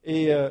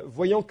et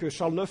voyant que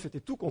Charles IX était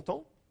tout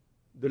content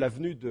de la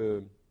venue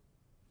de...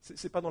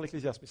 C'est pas dans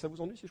l'Ecclésiaste, mais ça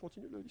vous ennuie si je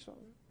continue l'histoire ?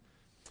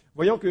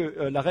 Voyant que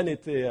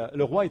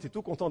le roi était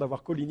tout content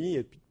d'avoir Coligny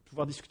et de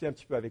pouvoir discuter un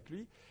petit peu avec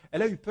lui,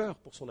 elle a eu peur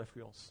pour son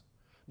influence.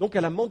 Donc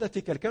elle a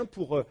mandaté quelqu'un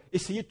pour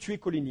essayer de tuer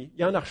Coligny. Il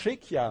y a un archer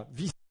qui a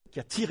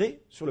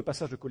tiré sur le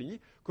passage de Coligny.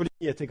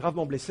 Coligny a été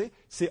gravement blessé.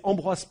 C'est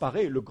Ambroise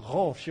Paré, le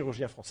grand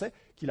chirurgien français,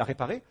 qui l'a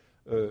réparé.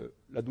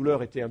 La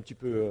douleur était un petit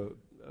peu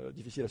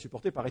difficile à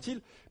supporter,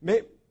 paraît-il,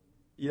 mais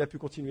il a pu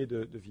continuer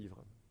de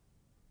vivre.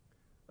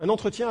 Un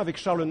entretien avec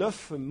Charles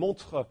IX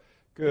montre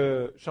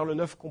que Charles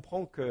IX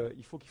comprend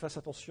qu'il faut qu'il fasse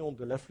attention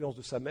de l'influence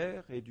de sa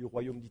mère et du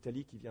royaume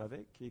d'Italie qui vient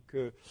avec, et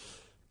que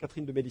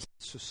Catherine de Médicis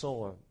se sent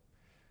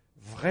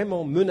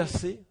vraiment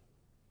menacée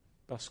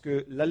parce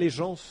que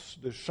l'allégeance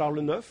de Charles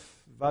IX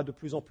va de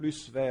plus en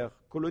plus vers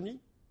Coligny,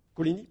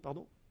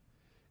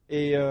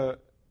 et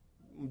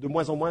de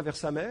moins en moins vers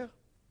sa mère.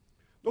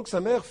 Donc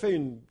sa mère fait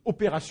une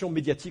opération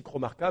médiatique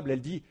remarquable. Elle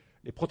dit: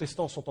 les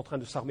protestants sont en train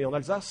de s'armer en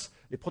Alsace,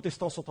 les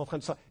protestants sont en train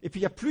de s'armer. Et puis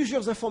il y a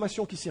plusieurs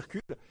informations qui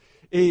circulent.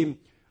 Et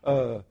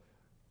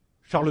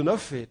Charles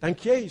IX est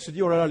inquiet, il se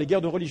dit: oh là là, les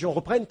guerres de religion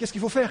reprennent, qu'est-ce qu'il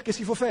faut faire ?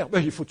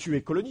 Ben, il faut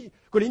tuer Coligny,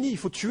 il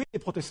faut tuer les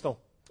protestants.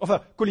 Enfin,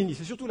 Coligny,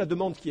 c'est surtout la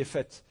demande qui est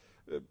faite.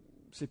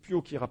 C'est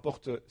Pio qui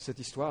rapporte cette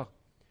histoire.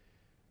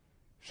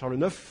 Charles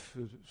IX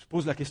se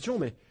pose la question,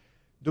 mais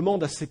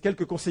demande à ses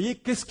quelques conseillers: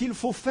 qu'est-ce qu'il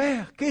faut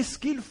faire ?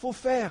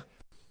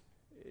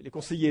 Et les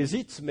conseillers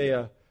hésitent, mais...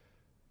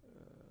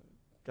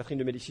 Catherine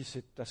de Médicis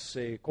est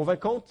assez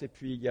convaincante, et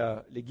puis il y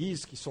a les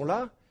Guises qui sont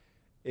là,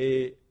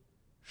 et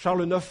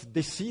Charles IX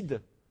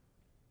décide,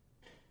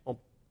 en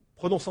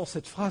prononçant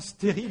cette phrase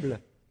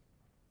terrible: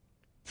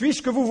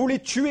 puisque vous voulez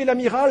tuer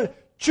l'amiral,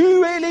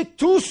 tuez-les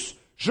tous,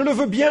 je le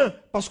veux bien,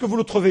 parce que vous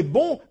le trouvez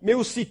bon, mais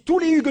aussi tous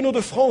les Huguenots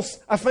de France,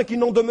 afin qu'il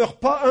n'en demeure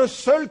pas un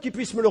seul qui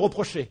puisse me le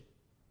reprocher.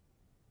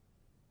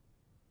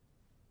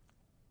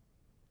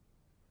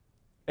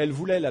 Elle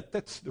voulait la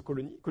tête de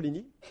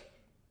Coligny.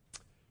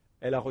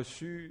 Elle a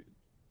reçu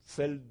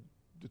celle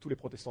de tous les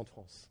protestants de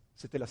France.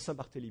 C'était la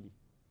Saint-Barthélemy.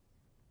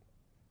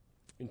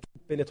 Une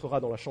troupe pénétrera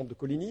dans la chambre de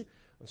Coligny,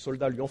 un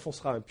soldat lui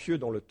enfoncera un pieu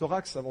dans le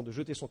thorax avant de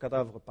jeter son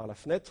cadavre par la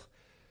fenêtre,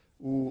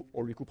 où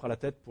on lui coupera la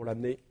tête pour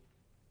l'amener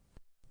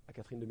à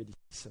Catherine de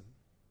Médicis.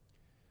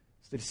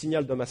 C'était le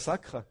signal d'un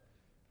massacre.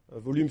 Un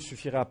volume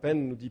suffirait à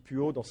peine, nous dit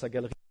Puot dans sa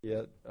galerie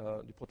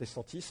du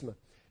protestantisme,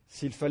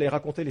 s'il fallait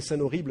raconter les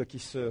scènes horribles qui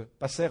se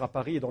passèrent à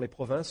Paris et dans les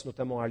provinces,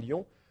 notamment à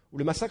Lyon, où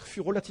le massacre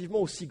fut relativement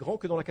aussi grand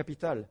que dans la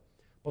capitale.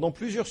 Pendant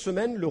plusieurs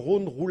semaines, le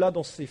Rhône roula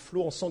dans ses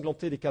flots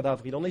ensanglantés des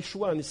cadavres. Il en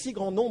échoua un si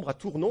grand nombre à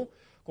Tournon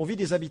qu'on vit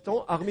des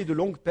habitants, armés de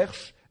longues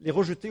perches, les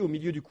rejeter au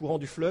milieu du courant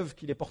du fleuve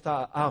qui les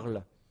porta à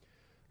Arles.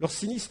 Leur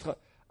sinistre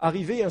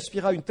arrivé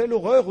inspira une telle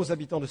horreur aux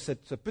habitants de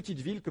cette petite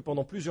ville que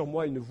pendant plusieurs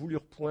mois, ils ne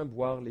voulurent point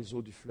boire les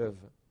eaux du fleuve.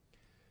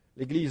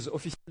 L'Église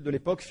officielle de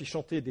l'époque fit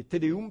chanter des Te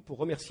Deum pour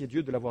remercier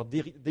Dieu de l'avoir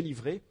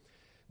délivré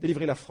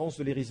la France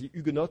de l'hérésie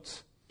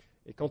huguenote.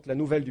 Et quand la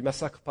nouvelle du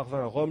massacre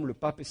parvint à Rome, le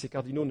pape et ses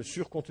cardinaux ne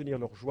surent contenir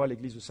leur joie.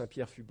 L'église de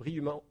Saint-Pierre fut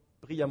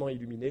brillamment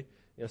illuminée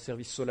et un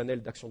service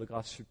solennel d'action de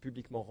grâce fut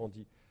publiquement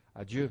rendu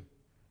à Dieu.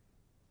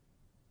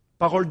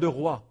 Parole de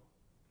roi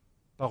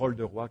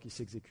qui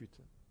s'exécute.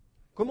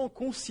 Comment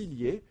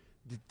concilier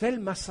de tels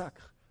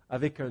massacres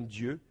avec un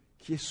Dieu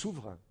qui est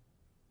souverain?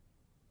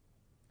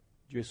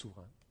 Dieu est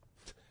souverain.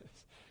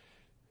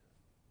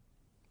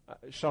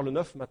 Charles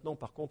IX, maintenant,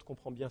 par contre,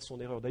 comprend bien son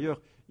erreur.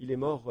 D'ailleurs, il est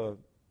mort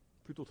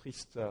plutôt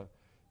triste.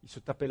 Il se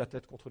tapait la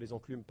tête contre les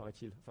enclumes,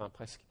 paraît-il. Enfin,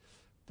 presque.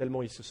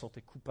 Tellement il se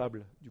sentait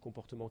coupable du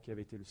comportement qui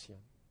avait été le sien.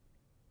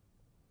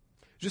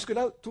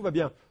 Jusque-là, tout va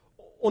bien.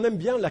 On aime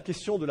bien la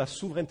question de la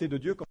souveraineté de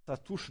Dieu quand ça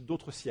touche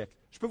d'autres siècles.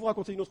 Je peux vous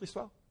raconter une autre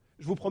histoire?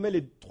 Je vous promets,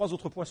 les 3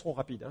 autres points seront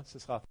rapides.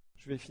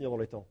 Je vais finir dans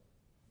les temps.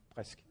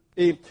 Presque.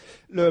 Et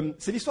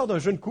c'est l'histoire d'un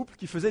jeune couple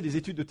qui faisait des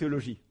études de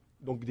théologie.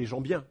 Donc des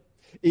gens bien.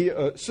 Et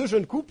ce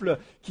jeune couple,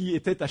 qui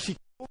était à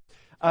Chicago,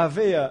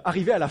 avait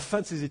arrivé à la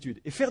fin de ses études.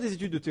 Et faire des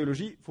études de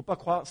théologie, il ne faut pas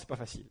croire, c'est pas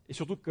facile. Et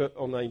surtout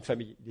qu'on a une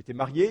famille. Il était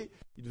marié,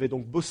 il devait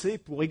donc bosser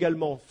pour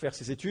également faire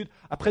ses études.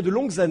 Après de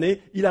longues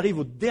années, il arrive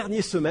au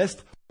dernier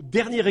semestre, au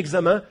dernier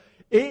examen,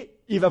 et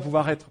il va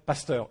pouvoir être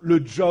pasteur,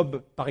 le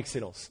job par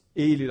excellence.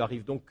 Et il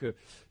arrive donc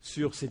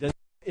sur ces derniers.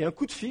 Et un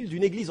coup de fil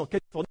d'une église en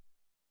Californie,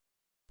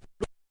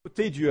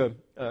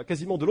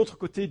 quasiment de l'autre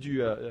côté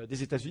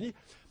des États-Unis,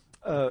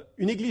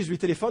 une église lui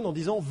téléphone en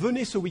disant «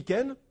 Venez ce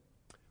week-end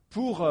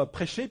pour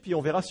prêcher, puis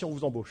on verra si on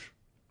vous embauche. »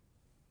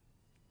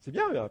 C'est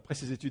bien, après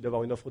ses études,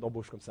 d'avoir une offre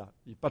d'embauche comme ça.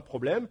 Il n'y a pas de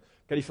problème.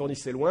 Californie,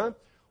 c'est loin.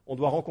 On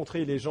doit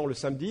rencontrer les gens le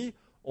samedi.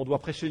 On doit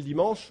prêcher le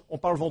dimanche. On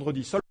parle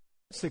vendredi. Seul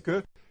problème, c'est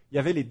qu'il y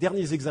avait les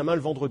derniers examens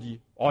le vendredi.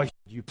 Oh, il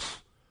dit,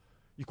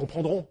 ils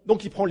comprendront.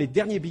 Donc, il prend les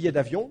derniers billets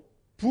d'avion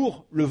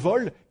pour le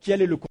vol qui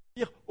allait le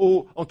conduire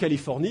en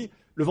Californie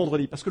le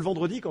vendredi. Parce que le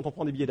vendredi, quand on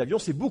prend des billets d'avion,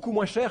 c'est beaucoup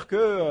moins cher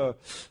que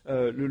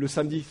le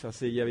samedi. Enfin,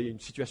 il y avait une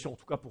situation, en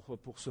tout cas,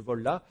 pour ce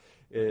vol-là.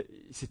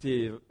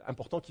 C'était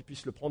important qu'il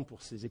puisse le prendre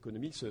pour ses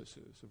économies,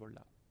 ce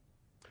vol-là.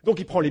 Donc,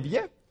 il prend les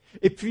billets,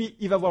 et puis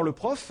il va voir le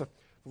prof.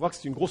 Il faut voir que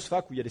c'est une grosse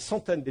fac où il y a des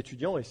centaines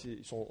d'étudiants, et ils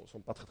ne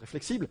sont pas très, très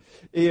flexibles.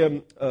 Et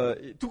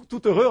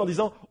tout heureux en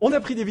disant, on a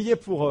pris des billets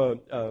pour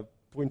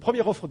une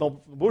première offre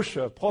d'embauche.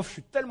 Prof, je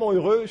suis tellement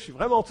heureux, je suis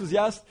vraiment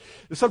enthousiaste.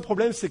 Le seul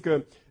problème, c'est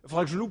qu'il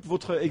faudra que je loupe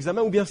votre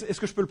examen, ou bien est-ce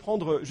que je peux le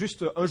prendre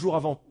juste un jour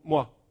avant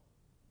moi?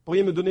 Vous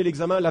pourriez me donner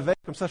l'examen la veille,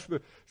 comme ça je peux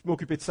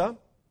m'occuper de ça?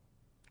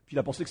 Puis il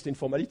a pensé que c'était une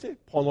formalité,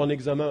 prendre un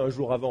examen un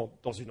jour avant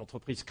dans une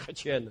entreprise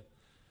chrétienne.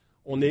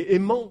 On est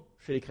aimant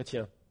chez les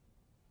chrétiens.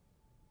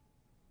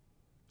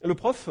 Et le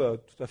prof,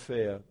 tout à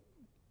fait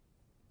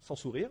sans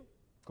sourire,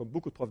 comme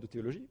beaucoup de profs de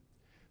théologie,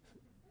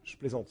 je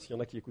plaisante, s'il y en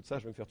a qui écoutent ça,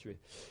 je vais me faire tuer.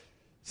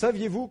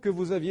 Saviez-vous que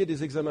vous aviez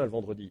des examens le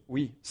vendredi?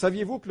 Oui.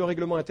 Saviez-vous que le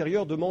règlement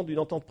intérieur demande une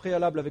entente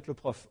préalable avec le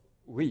prof?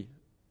 Oui.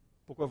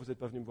 Pourquoi vous n'êtes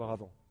pas venu me voir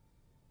avant?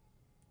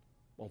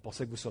 Bon, on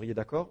pensait que vous seriez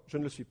d'accord, je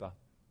ne le suis pas.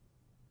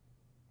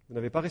 Vous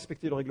n'avez pas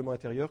respecté le règlement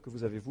intérieur que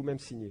vous avez vous-même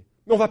signé.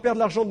 Mais on va perdre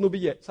l'argent de nos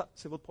billets. Ça,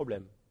 c'est votre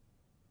problème.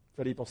 Il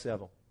fallait y penser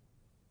avant.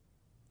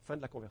 Fin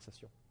de la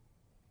conversation.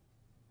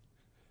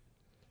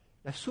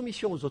 La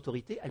soumission aux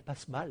autorités, elle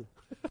passe mal.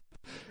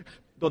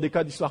 Dans des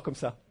cas d'histoire comme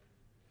ça.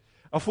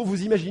 Alors, il faut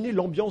vous imaginer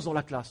l'ambiance dans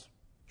la classe.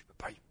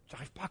 Tu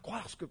n'arrives pas à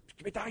croire ce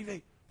qui m'est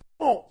arrivé.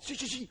 Oh,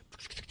 si.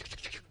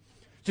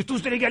 C'est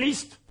tous des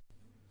légalistes.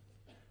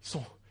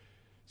 Ils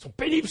sont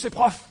pénibles, ces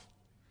profs.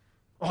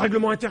 En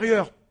règlement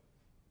intérieur.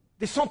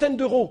 Des centaines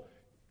d'euros.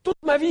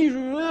 Toute ma vie,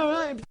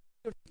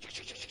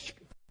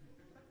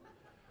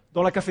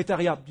 dans la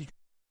cafétéria,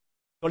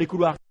 dans les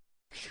couloirs.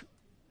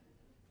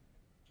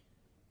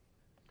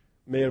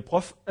 Mais le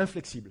prof,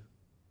 inflexible.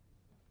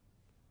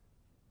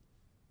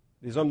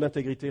 Les hommes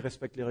d'intégrité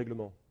respectent les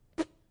règlements.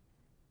 Que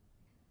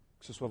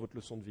ce soit votre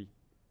leçon de vie.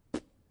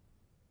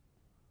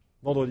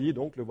 Vendredi,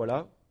 donc, le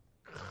voilà,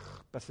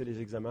 passer les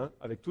examens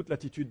avec toute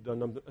l'attitude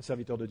d'un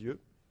serviteur de Dieu.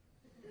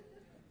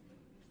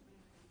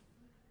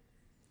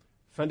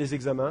 Fin des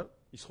examens,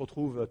 ils se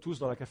retrouvent tous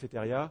dans la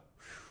cafétéria.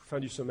 Fin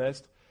du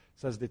semestre,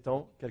 ça se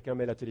détend. Quelqu'un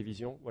met la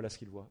télévision, voilà ce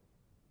qu'il voit.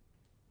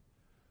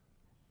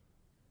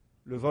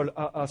 Le vol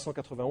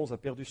AA-191 a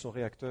perdu son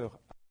réacteur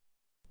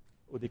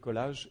au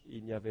décollage.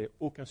 Il n'y avait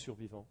aucun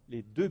survivant.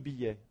 Les 2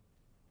 billets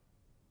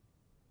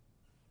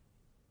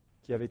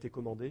qui avaient été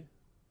commandés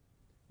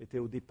étaient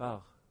au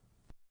départ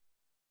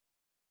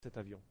de cet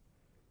avion.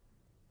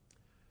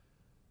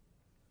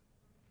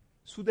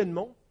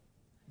 Soudainement,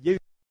 il y a eu,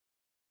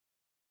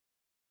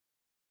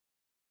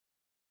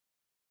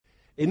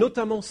 et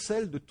notamment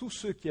celle de tous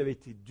ceux qui avaient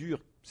été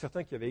durs,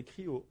 certains qui avaient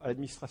écrit à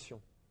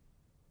l'administration.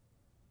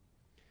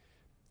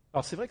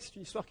 Alors c'est vrai que c'est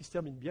une histoire qui se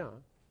termine bien.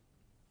 Hein.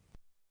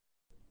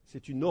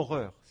 C'est une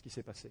horreur ce qui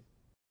s'est passé.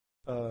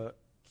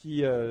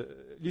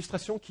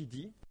 L'illustration qui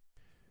dit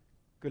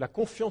que la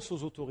confiance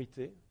aux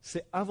autorités,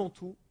 c'est avant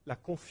tout la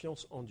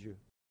confiance en Dieu.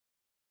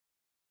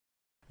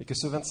 Et que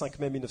ce 25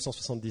 mai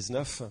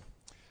 1979,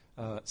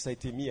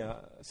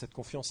 cette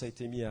confiance a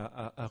été mise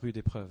à rude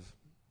épreuve.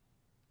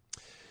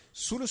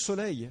 Sous le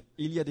soleil,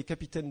 il y a des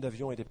capitaines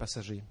d'avions et des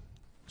passagers.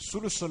 Sous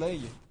le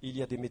soleil, il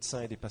y a des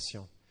médecins et des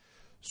patients.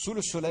 Sous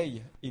le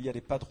soleil, il y a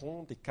des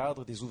patrons, des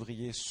cadres, des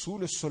ouvriers. Sous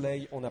le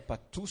soleil, on n'a pas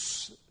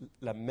tous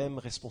la même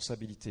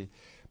responsabilité,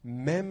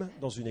 même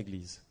dans une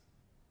église.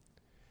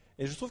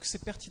 Et je trouve que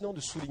c'est pertinent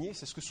de souligner,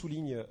 c'est ce que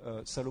souligne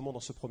Salomon dans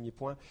ce premier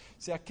point,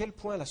 c'est à quel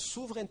point la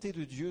souveraineté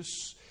de Dieu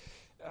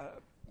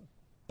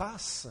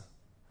passe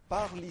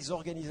par les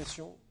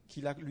organisations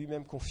qu'il a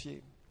lui-même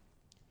confiées.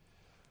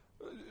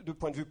 De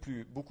point de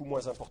vue beaucoup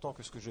moins important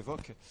que ce que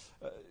j'évoque,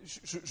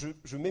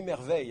 je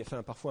m'émerveille,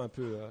 enfin parfois un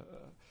peu.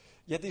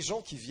 Il y a des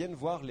gens qui viennent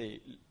voir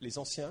les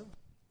anciens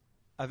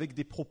avec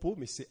des propos,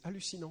 mais c'est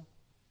hallucinant.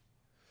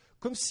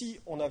 Comme si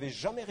on n'avait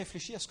jamais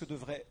réfléchi à ce que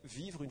devrait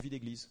vivre une vie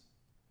d'église.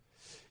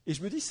 Et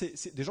je me dis,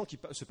 c'est des gens qui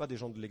passent, c'est pas des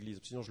gens de l'église,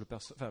 sinon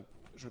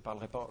j'en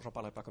parlerai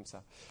pas comme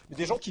ça. Mais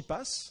des gens qui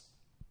passent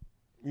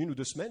 1 ou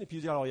 2 semaines, et puis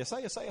ils disent alors il y a ça,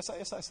 il y a ça, il y a ça, il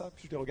y a ça, il y a ça.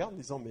 Puis je les regarde en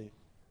disant mais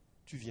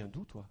tu viens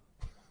d'où toi ?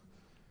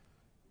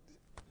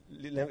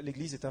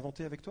 L'église est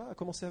inventée avec toi, a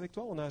commencé avec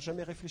toi, on n'a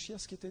jamais réfléchi à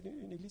ce qu'était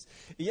une église.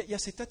 Et il y a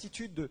cette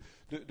attitude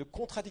de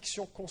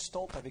contradiction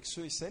constante avec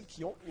ceux et celles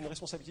qui ont une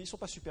responsabilité. Ils ne sont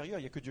pas supérieurs,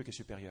 il n'y a que Dieu qui est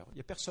supérieur. Il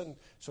n'y a personne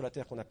sur la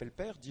terre qu'on appelle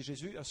Père, dit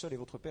Jésus, un seul est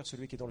votre Père,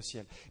 celui qui est dans le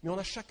ciel. Mais on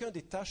a chacun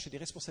des tâches et des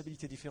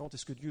responsabilités différentes, et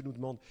ce que Dieu nous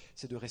demande,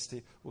 c'est de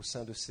rester au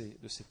sein de ces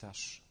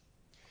tâches.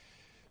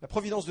 La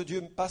providence de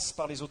Dieu passe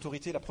par les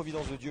autorités, la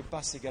providence de Dieu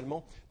passe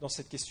également dans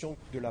cette question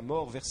de la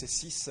mort, verset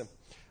 6.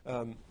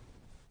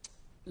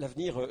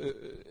 L'avenir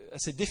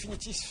assez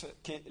définitif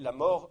qu'est la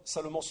mort,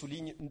 Salomon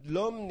souligne,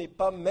 l'homme n'est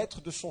pas maître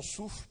de son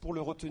souffle pour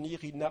le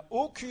retenir, il n'a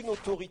aucune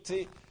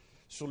autorité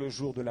sur le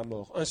jour de la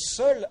mort. Un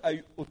seul a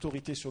eu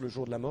autorité sur le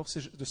jour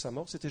de sa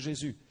mort, c'était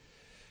Jésus.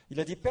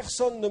 Il a dit,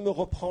 personne ne me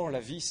reprend la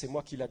vie, c'est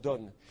moi qui la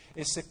donne.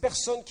 Et c'est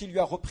personne qui lui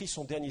a repris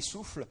son dernier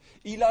souffle,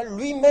 il a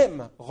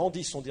lui-même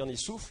rendu son dernier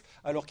souffle,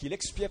 alors qu'il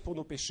expiait pour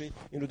nos péchés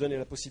et nous donnait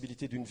la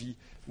possibilité d'une vie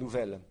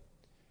nouvelle.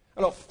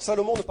 Alors,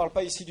 Salomon ne parle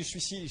pas ici du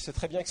suicide, il sait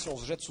très bien que si on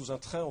se jette sous un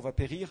train, on va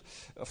périr,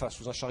 enfin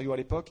sous un chariot à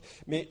l'époque,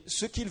 mais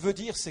ce qu'il veut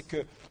dire, c'est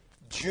que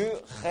Dieu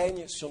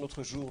règne sur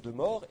notre jour de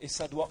mort, et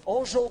ça doit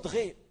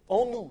engendrer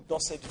en nous, dans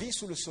cette vie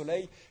sous le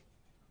soleil,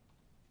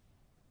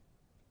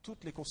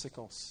 toutes les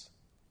conséquences.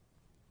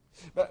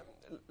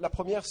 La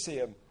première,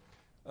 c'est,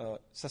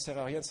 ça ne sert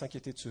à rien de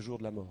s'inquiéter de ce jour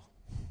de la mort.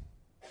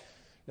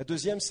 La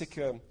deuxième, c'est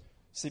que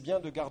c'est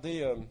bien de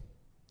garder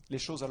les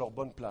choses à leur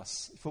bonne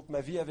place. Il faut que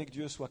ma vie avec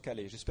Dieu soit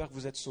calée. J'espère que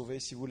vous êtes sauvés.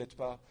 Si vous ne l'êtes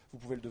pas, vous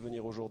pouvez le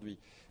devenir aujourd'hui.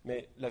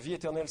 Mais la vie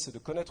éternelle, c'est de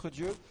connaître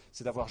Dieu,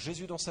 c'est d'avoir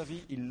Jésus dans sa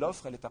vie. Il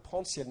l'offre, elle est à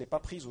prendre. Si elle n'est pas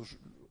prise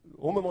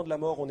au moment de la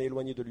mort, on est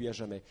éloigné de lui à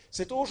jamais.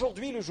 C'est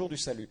aujourd'hui le jour du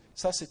salut.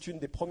 Ça, c'est une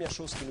des premières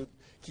choses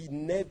qui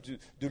naît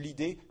de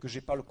l'idée que je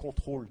n'ai pas le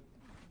contrôle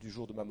du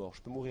jour de ma mort.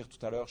 Je peux mourir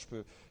tout à l'heure.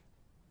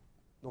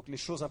 Donc les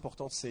choses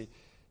importantes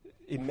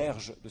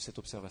émergent de cette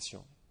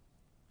observation.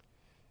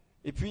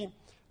 Et puis,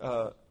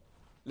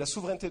 la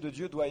souveraineté de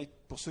Dieu doit,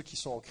 pour ceux qui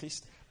sont en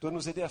Christ, doit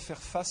nous aider à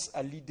faire face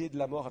à l'idée de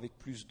la mort avec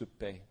plus de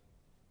paix.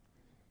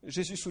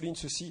 Jésus souligne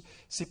ceci,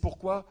 c'est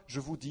pourquoi je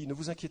vous dis, ne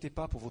vous inquiétez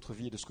pas pour votre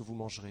vie et de ce que vous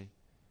mangerez,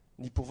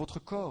 ni pour votre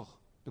corps,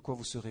 de quoi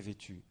vous serez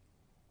vêtus.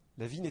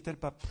 La vie n'est-elle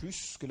pas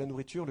plus que la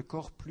nourriture, le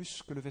corps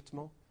plus que le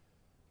vêtement ?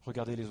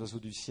 Regardez les oiseaux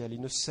du ciel,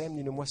 ils ne sèment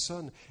ni ne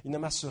moissonnent, ils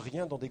n'amassent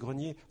rien dans des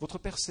greniers. Votre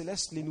Père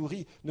céleste les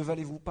nourrit, ne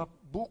valez-vous pas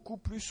beaucoup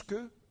plus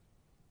qu'eux ?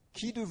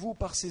 Qui de vous,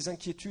 par ses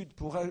inquiétudes,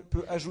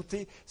 peut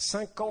ajouter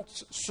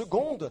 50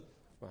 secondes,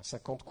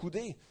 50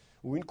 coudées,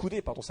 ou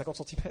 50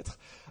 centimètres,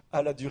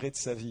 à la durée de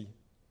sa vie ?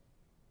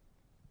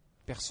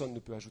 Personne ne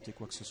peut ajouter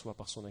quoi que ce soit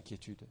par son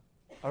inquiétude.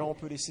 Alors on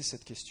peut laisser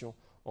cette question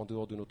en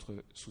dehors de notre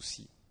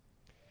souci.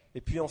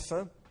 Et puis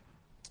enfin,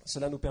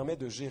 cela nous permet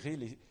de gérer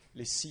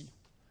les si.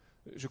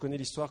 Je connais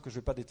l'histoire que je ne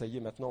vais pas détailler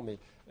maintenant, mais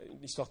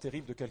une histoire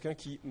terrible de quelqu'un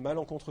qui,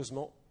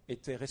 malencontreusement,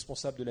 était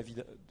responsable de la vie,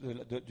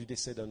 du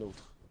décès d'un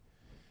autre.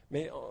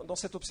 Mais dans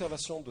cette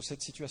observation de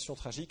cette situation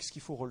tragique, ce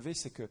qu'il faut relever,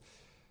 c'est que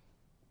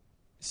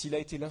s'il a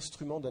été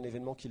l'instrument d'un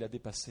événement qu'il a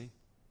dépassé,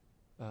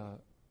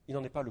 il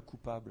n'en est pas le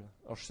coupable.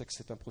 Alors je sais que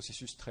c'est un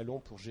processus très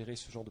long pour gérer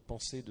ce genre de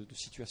pensée, de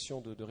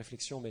situation, de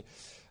réflexion, mais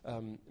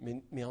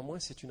néanmoins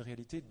c'est une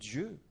réalité.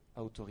 Dieu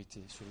a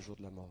autorité sur le jour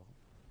de la mort.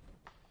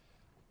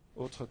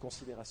 Autre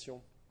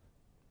considération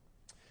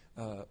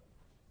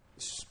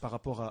par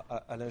rapport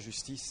à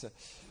l'injustice.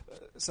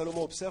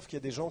 Salomon observe qu'il y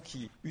a des gens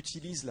qui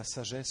utilisent la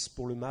sagesse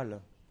pour le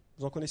mal.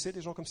 Vous en connaissez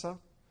des gens comme ça ?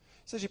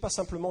 Il ne s'agit pas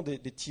simplement des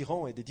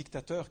tyrans et des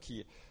dictateurs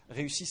qui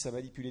réussissent à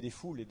manipuler des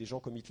foules, et des gens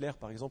comme Hitler,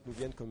 par exemple, nous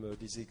viennent comme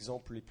des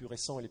exemples les plus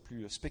récents et les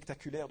plus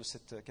spectaculaires de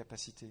cette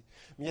capacité.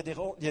 Mais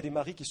il y a des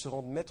maris qui se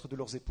rendent maîtres de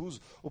leurs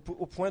épouses au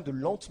point de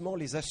lentement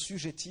les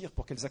assujettir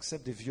pour qu'elles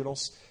acceptent des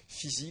violences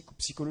physiques ou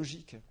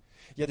psychologiques.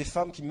 Il y a des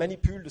femmes qui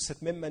manipulent de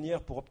cette même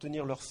manière pour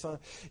obtenir leur fin.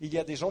 Il y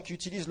a des gens qui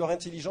utilisent leur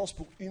intelligence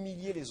pour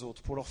humilier les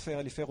autres, pour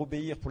les faire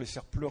obéir, pour les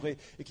faire pleurer,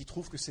 et qui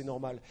trouvent que c'est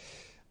normal.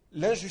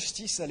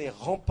 L'injustice, elle est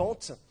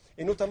rampante,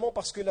 et notamment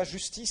parce que la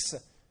justice,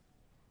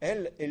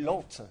 elle, est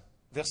lente.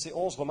 Verset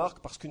 11 remarque,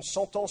 parce qu'une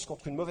sentence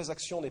contre une mauvaise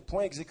action n'est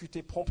point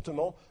exécutée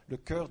promptement, le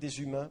cœur des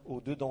humains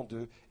au-dedans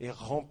d'eux est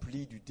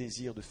rempli du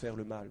désir de faire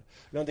le mal.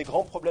 L'un des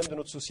grands problèmes de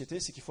notre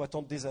société, c'est qu'il faut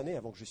attendre des années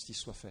avant que justice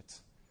soit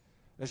faite.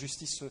 La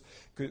justice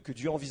que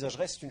Dieu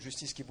envisagerait, c'est une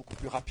justice qui est beaucoup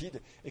plus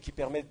rapide et qui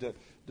permet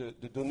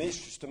de donner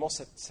justement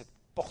cette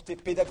portée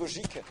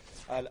pédagogique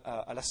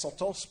à la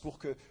sentence pour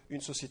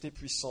qu'une société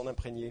puisse s'en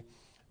imprégner.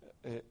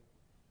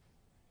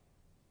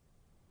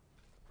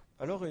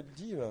 Alors il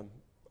dit...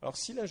 Alors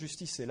si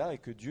l'injustice est là et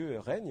que Dieu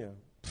règne,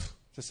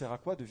 ça sert à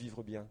quoi de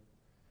vivre bien?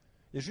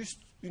 Il y a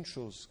juste une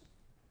chose.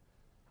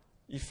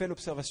 Il fait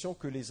l'observation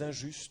que les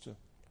injustes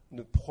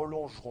ne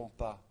prolongeront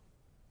pas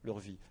leur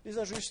vie. Les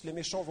injustes, les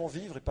méchants vont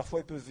vivre, et parfois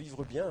ils peuvent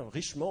vivre bien,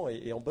 richement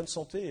et en bonne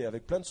santé, et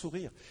avec plein de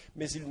sourires,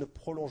 mais ils ne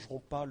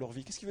prolongeront pas leur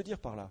vie. Qu'est-ce qu'il veut dire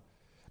par là?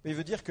 Il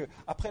veut dire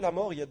qu'après la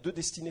mort, il y a deux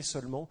destinées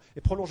seulement,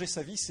 et prolonger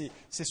sa vie,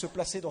 c'est se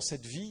placer dans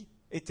cette vie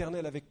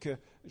éternelle avec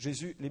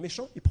Jésus. Les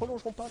méchants, ils ne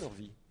prolongeront pas leur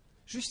vie.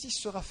 Justice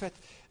sera faite.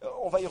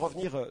 On va y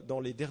revenir dans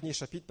les derniers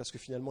chapitres parce que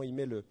finalement il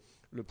met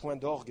le point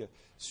d'orgue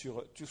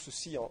sur tout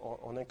ceci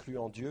en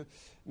incluant Dieu.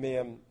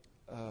 Mais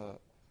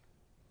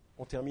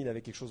on termine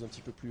avec quelque chose d'un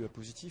petit peu plus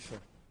positif.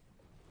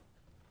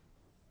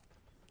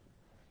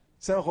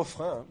 C'est un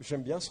refrain, hein.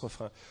 J'aime bien ce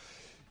refrain.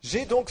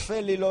 J'ai donc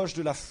fait l'éloge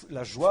de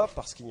la joie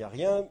parce qu'il n'y a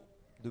rien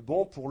de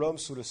bon pour l'homme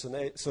sous le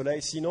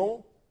soleil,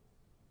 sinon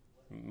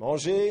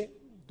manger,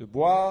 de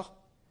boire,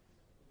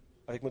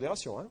 avec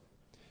modération, hein.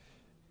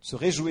 Se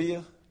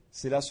réjouir,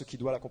 c'est là ce qui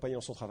doit l'accompagner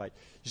dans son travail.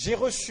 J'ai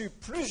reçu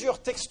plusieurs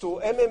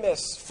textos,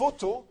 MMS,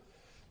 photos,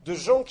 de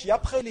gens qui,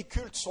 après les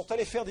cultes, sont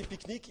allés faire des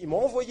pique-niques. Ils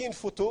m'ont envoyé une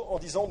photo en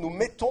disant « Nous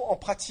mettons en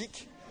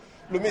pratique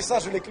le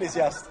message de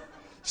l'Ecclésiaste ».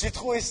 J'ai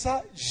trouvé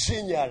ça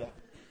génial.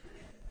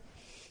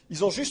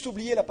 Ils ont juste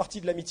oublié la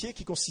partie de l'amitié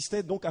qui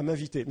consistait donc à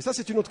m'inviter. Mais ça,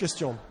 c'est une autre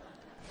question.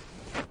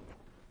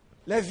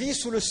 La vie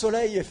sous le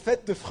soleil est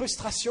faite de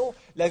frustration,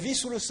 la vie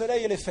sous le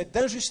soleil elle est faite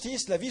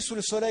d'injustice, la vie sous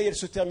le soleil elle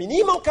se termine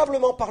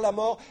immanquablement par la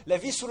mort, la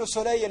vie sous le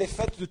soleil elle est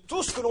faite de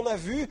tout ce que l'on a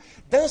vu,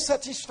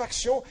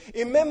 d'insatisfaction,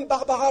 et même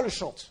Barbara le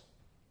chante.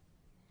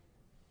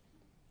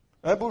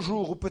 Un beau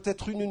jour, ou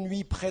peut-être une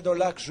nuit, près d'un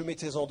lac, je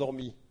m'étais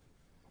endormi,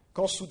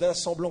 quand soudain,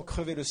 semblant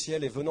crever le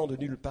ciel et venant de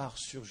nulle part,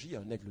 surgit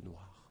un aigle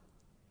noir.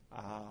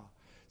 Ah,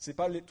 ce n'est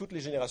pas toutes les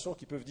générations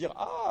qui peuvent dire «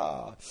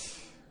 Ah !»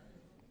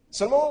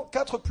 Seulement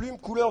 4 plumes,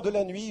 couleur de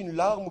la nuit, une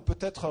larme ou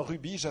peut-être un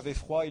rubis, j'avais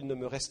froid, il ne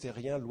me restait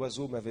rien,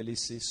 l'oiseau m'avait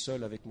laissé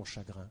seul avec mon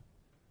chagrin.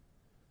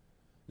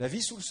 La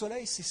vie sous le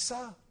soleil, c'est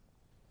ça.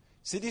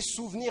 C'est des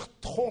souvenirs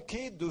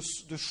tronqués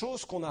de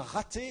choses qu'on a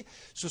ratées.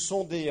 Ce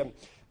sont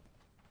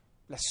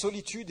la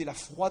solitude et la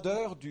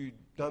froideur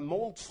d'un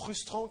monde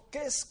frustrant.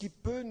 Qu'est-ce qui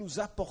peut nous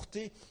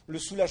apporter le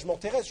soulagement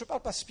terrestre? Je ne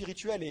parle pas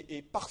spirituel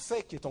et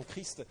parfait qui est en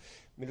Christ,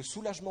 mais le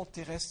soulagement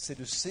terrestre, c'est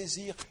de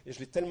saisir, et je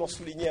l'ai tellement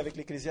souligné avec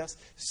l'Ecclésiaste,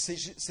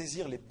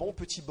 saisir les bons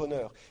petits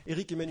bonheurs.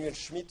 Éric Emmanuel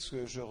Schmitt,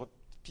 que je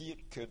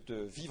repique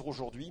de Vivre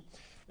aujourd'hui,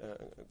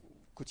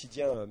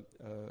 quotidien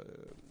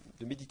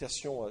de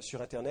méditation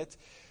sur Internet,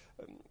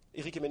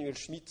 Éric Emmanuel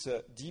Schmitt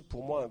dit «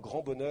 Pour moi, un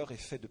grand bonheur est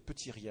fait de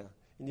petits riens.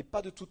 Il n'est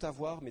pas de tout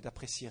avoir, mais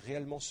d'apprécier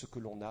réellement ce que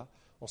l'on a,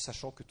 en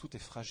sachant que tout est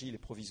fragile et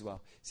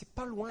provisoire. » C'est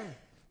pas loin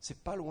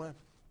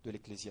de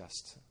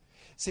l'Ecclésiaste.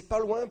 C'est pas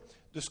loin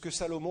de ce que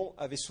Salomon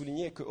avait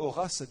souligné et que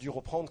Horace a dû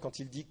reprendre quand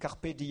il dit «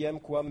 Carpe diem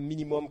quam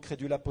minimum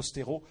credula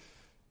postero ».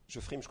 Je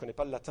frime, je ne connais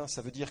pas le latin,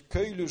 ça veut dire «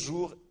 Cueille le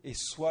jour et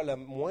sois la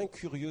moins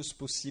curieuse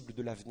possible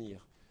de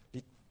l'avenir ».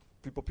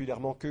 Plus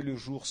populairement, « Cueille le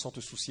jour sans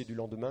te soucier du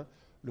lendemain ».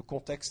 Le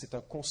contexte est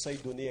un conseil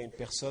donné à une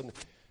personne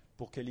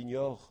pour qui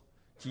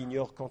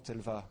ignore quand elle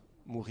va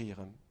mourir.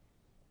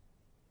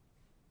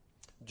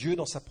 Dieu,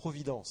 dans sa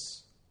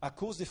providence, à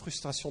cause des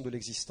frustrations de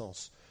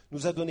l'existence,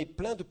 nous a donné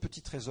plein de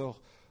petits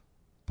trésors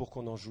pour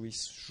qu'on en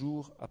jouisse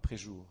jour après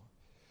jour.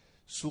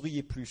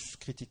 Souriez plus,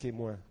 critiquez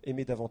moins,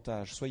 aimez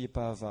davantage, soyez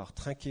pas avares,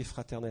 trinquez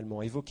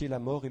fraternellement, évoquez la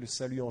mort et le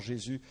salut en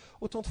Jésus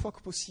autant de fois que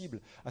possible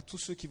à tous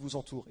ceux qui vous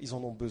entourent, ils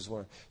en ont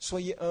besoin.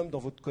 Soyez humbles dans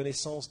votre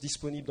connaissance,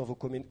 disponibles dans vos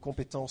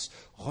compétences,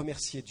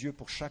 remerciez Dieu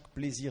pour chaque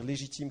plaisir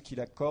légitime qu'il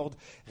accorde,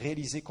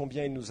 réalisez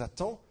combien il nous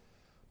attend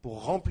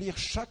pour remplir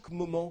chaque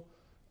moment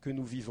que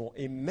nous vivons.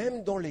 Et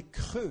même dans les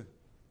creux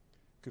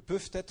que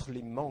peuvent être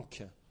les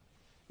manques,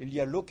 il y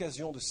a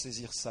l'occasion de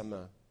saisir sa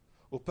main.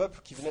 Au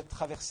peuple qui venait de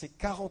traverser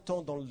 40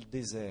 ans dans le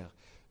désert,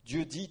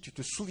 Dieu dit, tu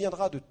te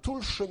souviendras de tout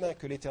le chemin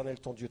que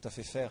l'Éternel ton Dieu t'a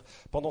fait faire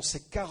pendant ces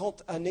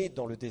 40 années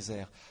dans le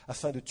désert,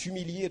 afin de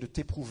t'humilier et de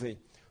t'éprouver,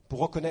 pour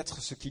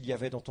reconnaître ce qu'il y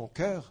avait dans ton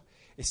cœur,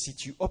 et si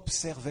tu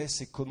observais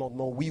ses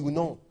commandements, oui ou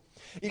non.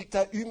 Il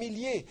t'a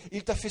humilié,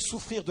 il t'a fait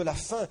souffrir de la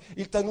faim,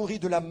 il t'a nourri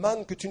de la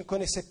manne que tu ne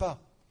connaissais pas,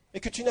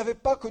 et que tu n'avais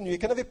pas connue, et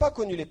que n'avaient pas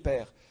connu les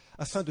pères,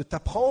 afin de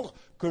t'apprendre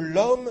que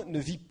l'homme ne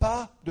vit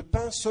pas de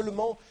pain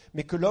seulement,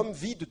 mais que l'homme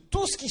vit de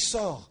tout ce qui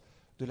sort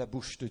de la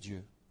bouche de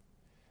Dieu.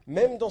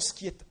 Même dans ce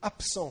qui est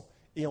absent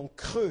et en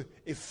creux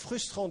et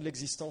frustrant de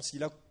l'existence,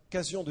 il a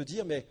l'occasion de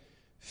dire, mais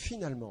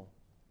finalement,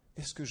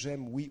 est-ce que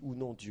j'aime, oui ou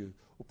non, Dieu,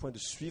 au point de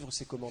suivre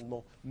ses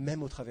commandements,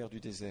 même au travers du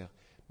désert,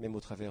 même au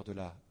travers de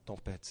la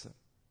tempête?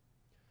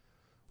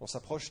 On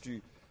s'approche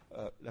du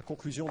la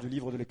conclusion du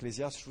livre de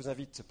l'Ecclésiaste. Je vous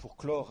invite pour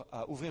clore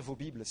à ouvrir vos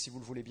Bibles, si vous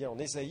le voulez bien, en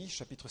Ésaïe,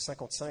 chapitre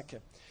 55,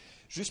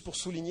 juste pour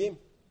souligner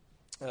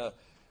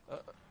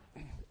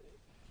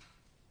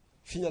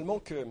finalement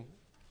que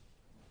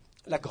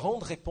la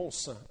grande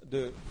réponse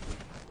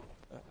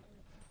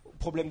au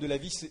problème de la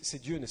vie, c'est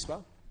Dieu, n'est-ce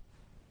pas?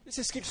 Et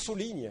c'est ce qu'il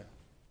souligne,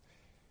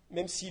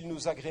 même s'il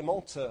nous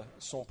agrémente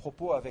son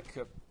propos avec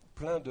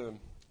plein de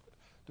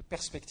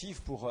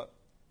perspectives pour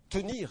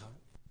tenir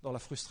dans la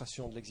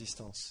frustration de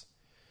l'existence.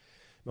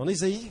 Mais en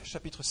Ésaïe,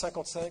 chapitre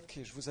 55,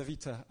 et je vous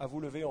invite à vous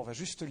lever, on va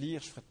juste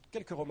lire, je ferai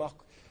quelques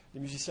remarques, les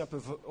musiciens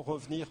peuvent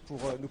revenir pour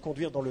nous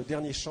conduire dans le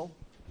dernier chant.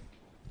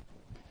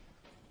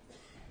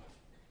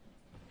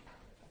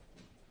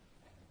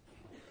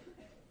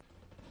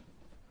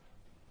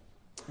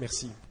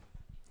 Merci.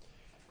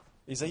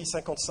 Ésaïe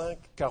 55,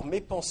 car mes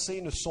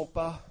pensées ne sont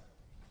pas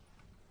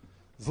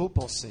vos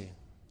pensées,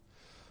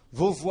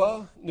 vos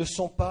voix ne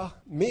sont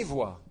pas mes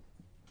voix.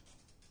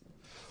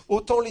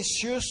 Autant les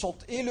cieux sont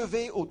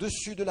élevés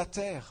au-dessus de la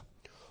terre,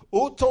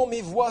 autant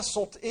mes voix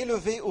sont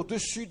élevées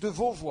au-dessus de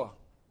vos voix,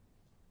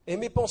 et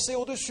mes pensées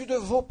au-dessus de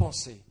vos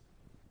pensées.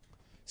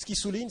 Ce qui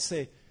souligne,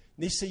 c'est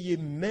n'essayez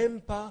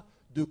même pas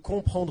de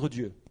comprendre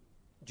Dieu.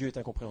 Dieu est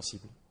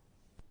incompréhensible.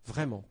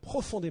 Vraiment,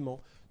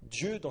 profondément,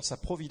 Dieu, dans sa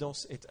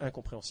providence, est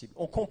incompréhensible.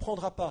 On ne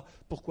comprendra pas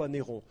pourquoi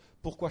Néron,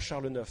 pourquoi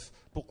Charles IX,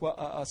 pourquoi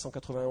AA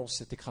 191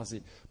 s'est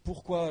écrasé,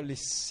 pourquoi les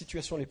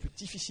situations les plus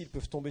difficiles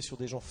peuvent tomber sur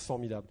des gens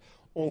formidables.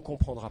 On ne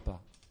comprendra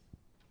pas.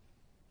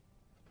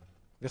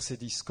 Verset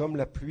 10. Comme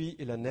la pluie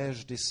et la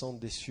neige descendent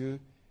des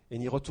cieux et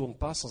n'y retournent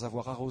pas sans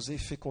avoir arrosé,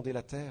 fécondé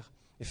la terre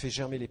et fait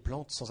germer les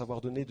plantes sans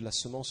avoir donné de la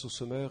semence au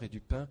semeur et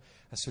du pain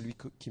à celui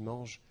qui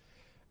mange,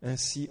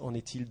 ainsi en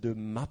est-il de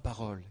ma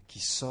parole qui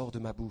sort de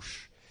ma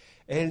bouche.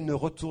 Elle ne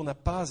retourne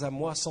pas à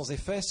moi sans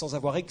effet, sans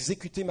avoir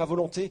exécuté ma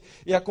volonté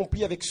et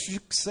accompli avec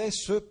succès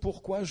ce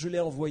pourquoi je l'ai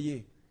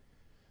envoyé.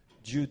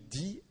 Dieu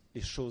dit et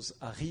choses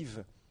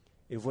arrivent.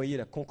 Et voyez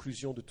la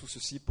conclusion de tout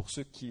ceci pour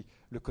ceux qui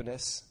le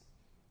connaissent.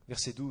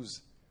 Verset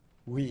 12.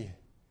 Oui,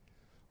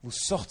 vous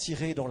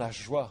sortirez dans la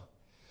joie,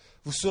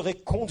 vous serez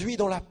conduits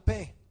dans la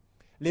paix.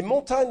 Les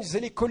montagnes et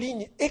les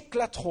collines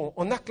éclateront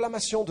en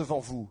acclamation devant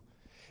vous,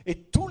 et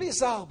tous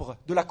les arbres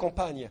de la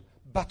campagne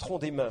battront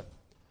des mains.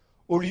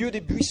 Au lieu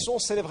des buissons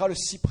s'élèvera le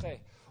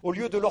cyprès, au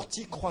lieu de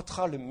l'ortie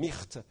croîtra le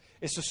myrte,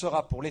 et ce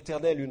sera pour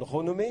l'Éternel une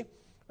renommée,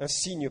 un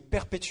signe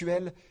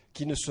perpétuel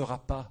qui ne sera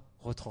pas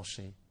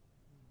retranché.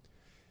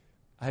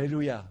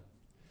 Alléluia.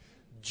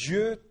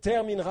 Dieu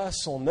terminera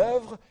son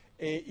œuvre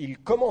et il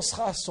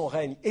commencera son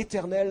règne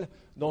éternel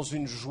dans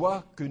une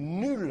joie que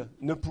nul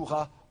ne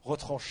pourra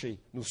retrancher.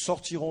 Nous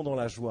sortirons dans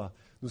la joie,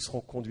 nous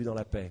serons conduits dans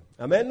la paix.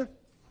 Amen.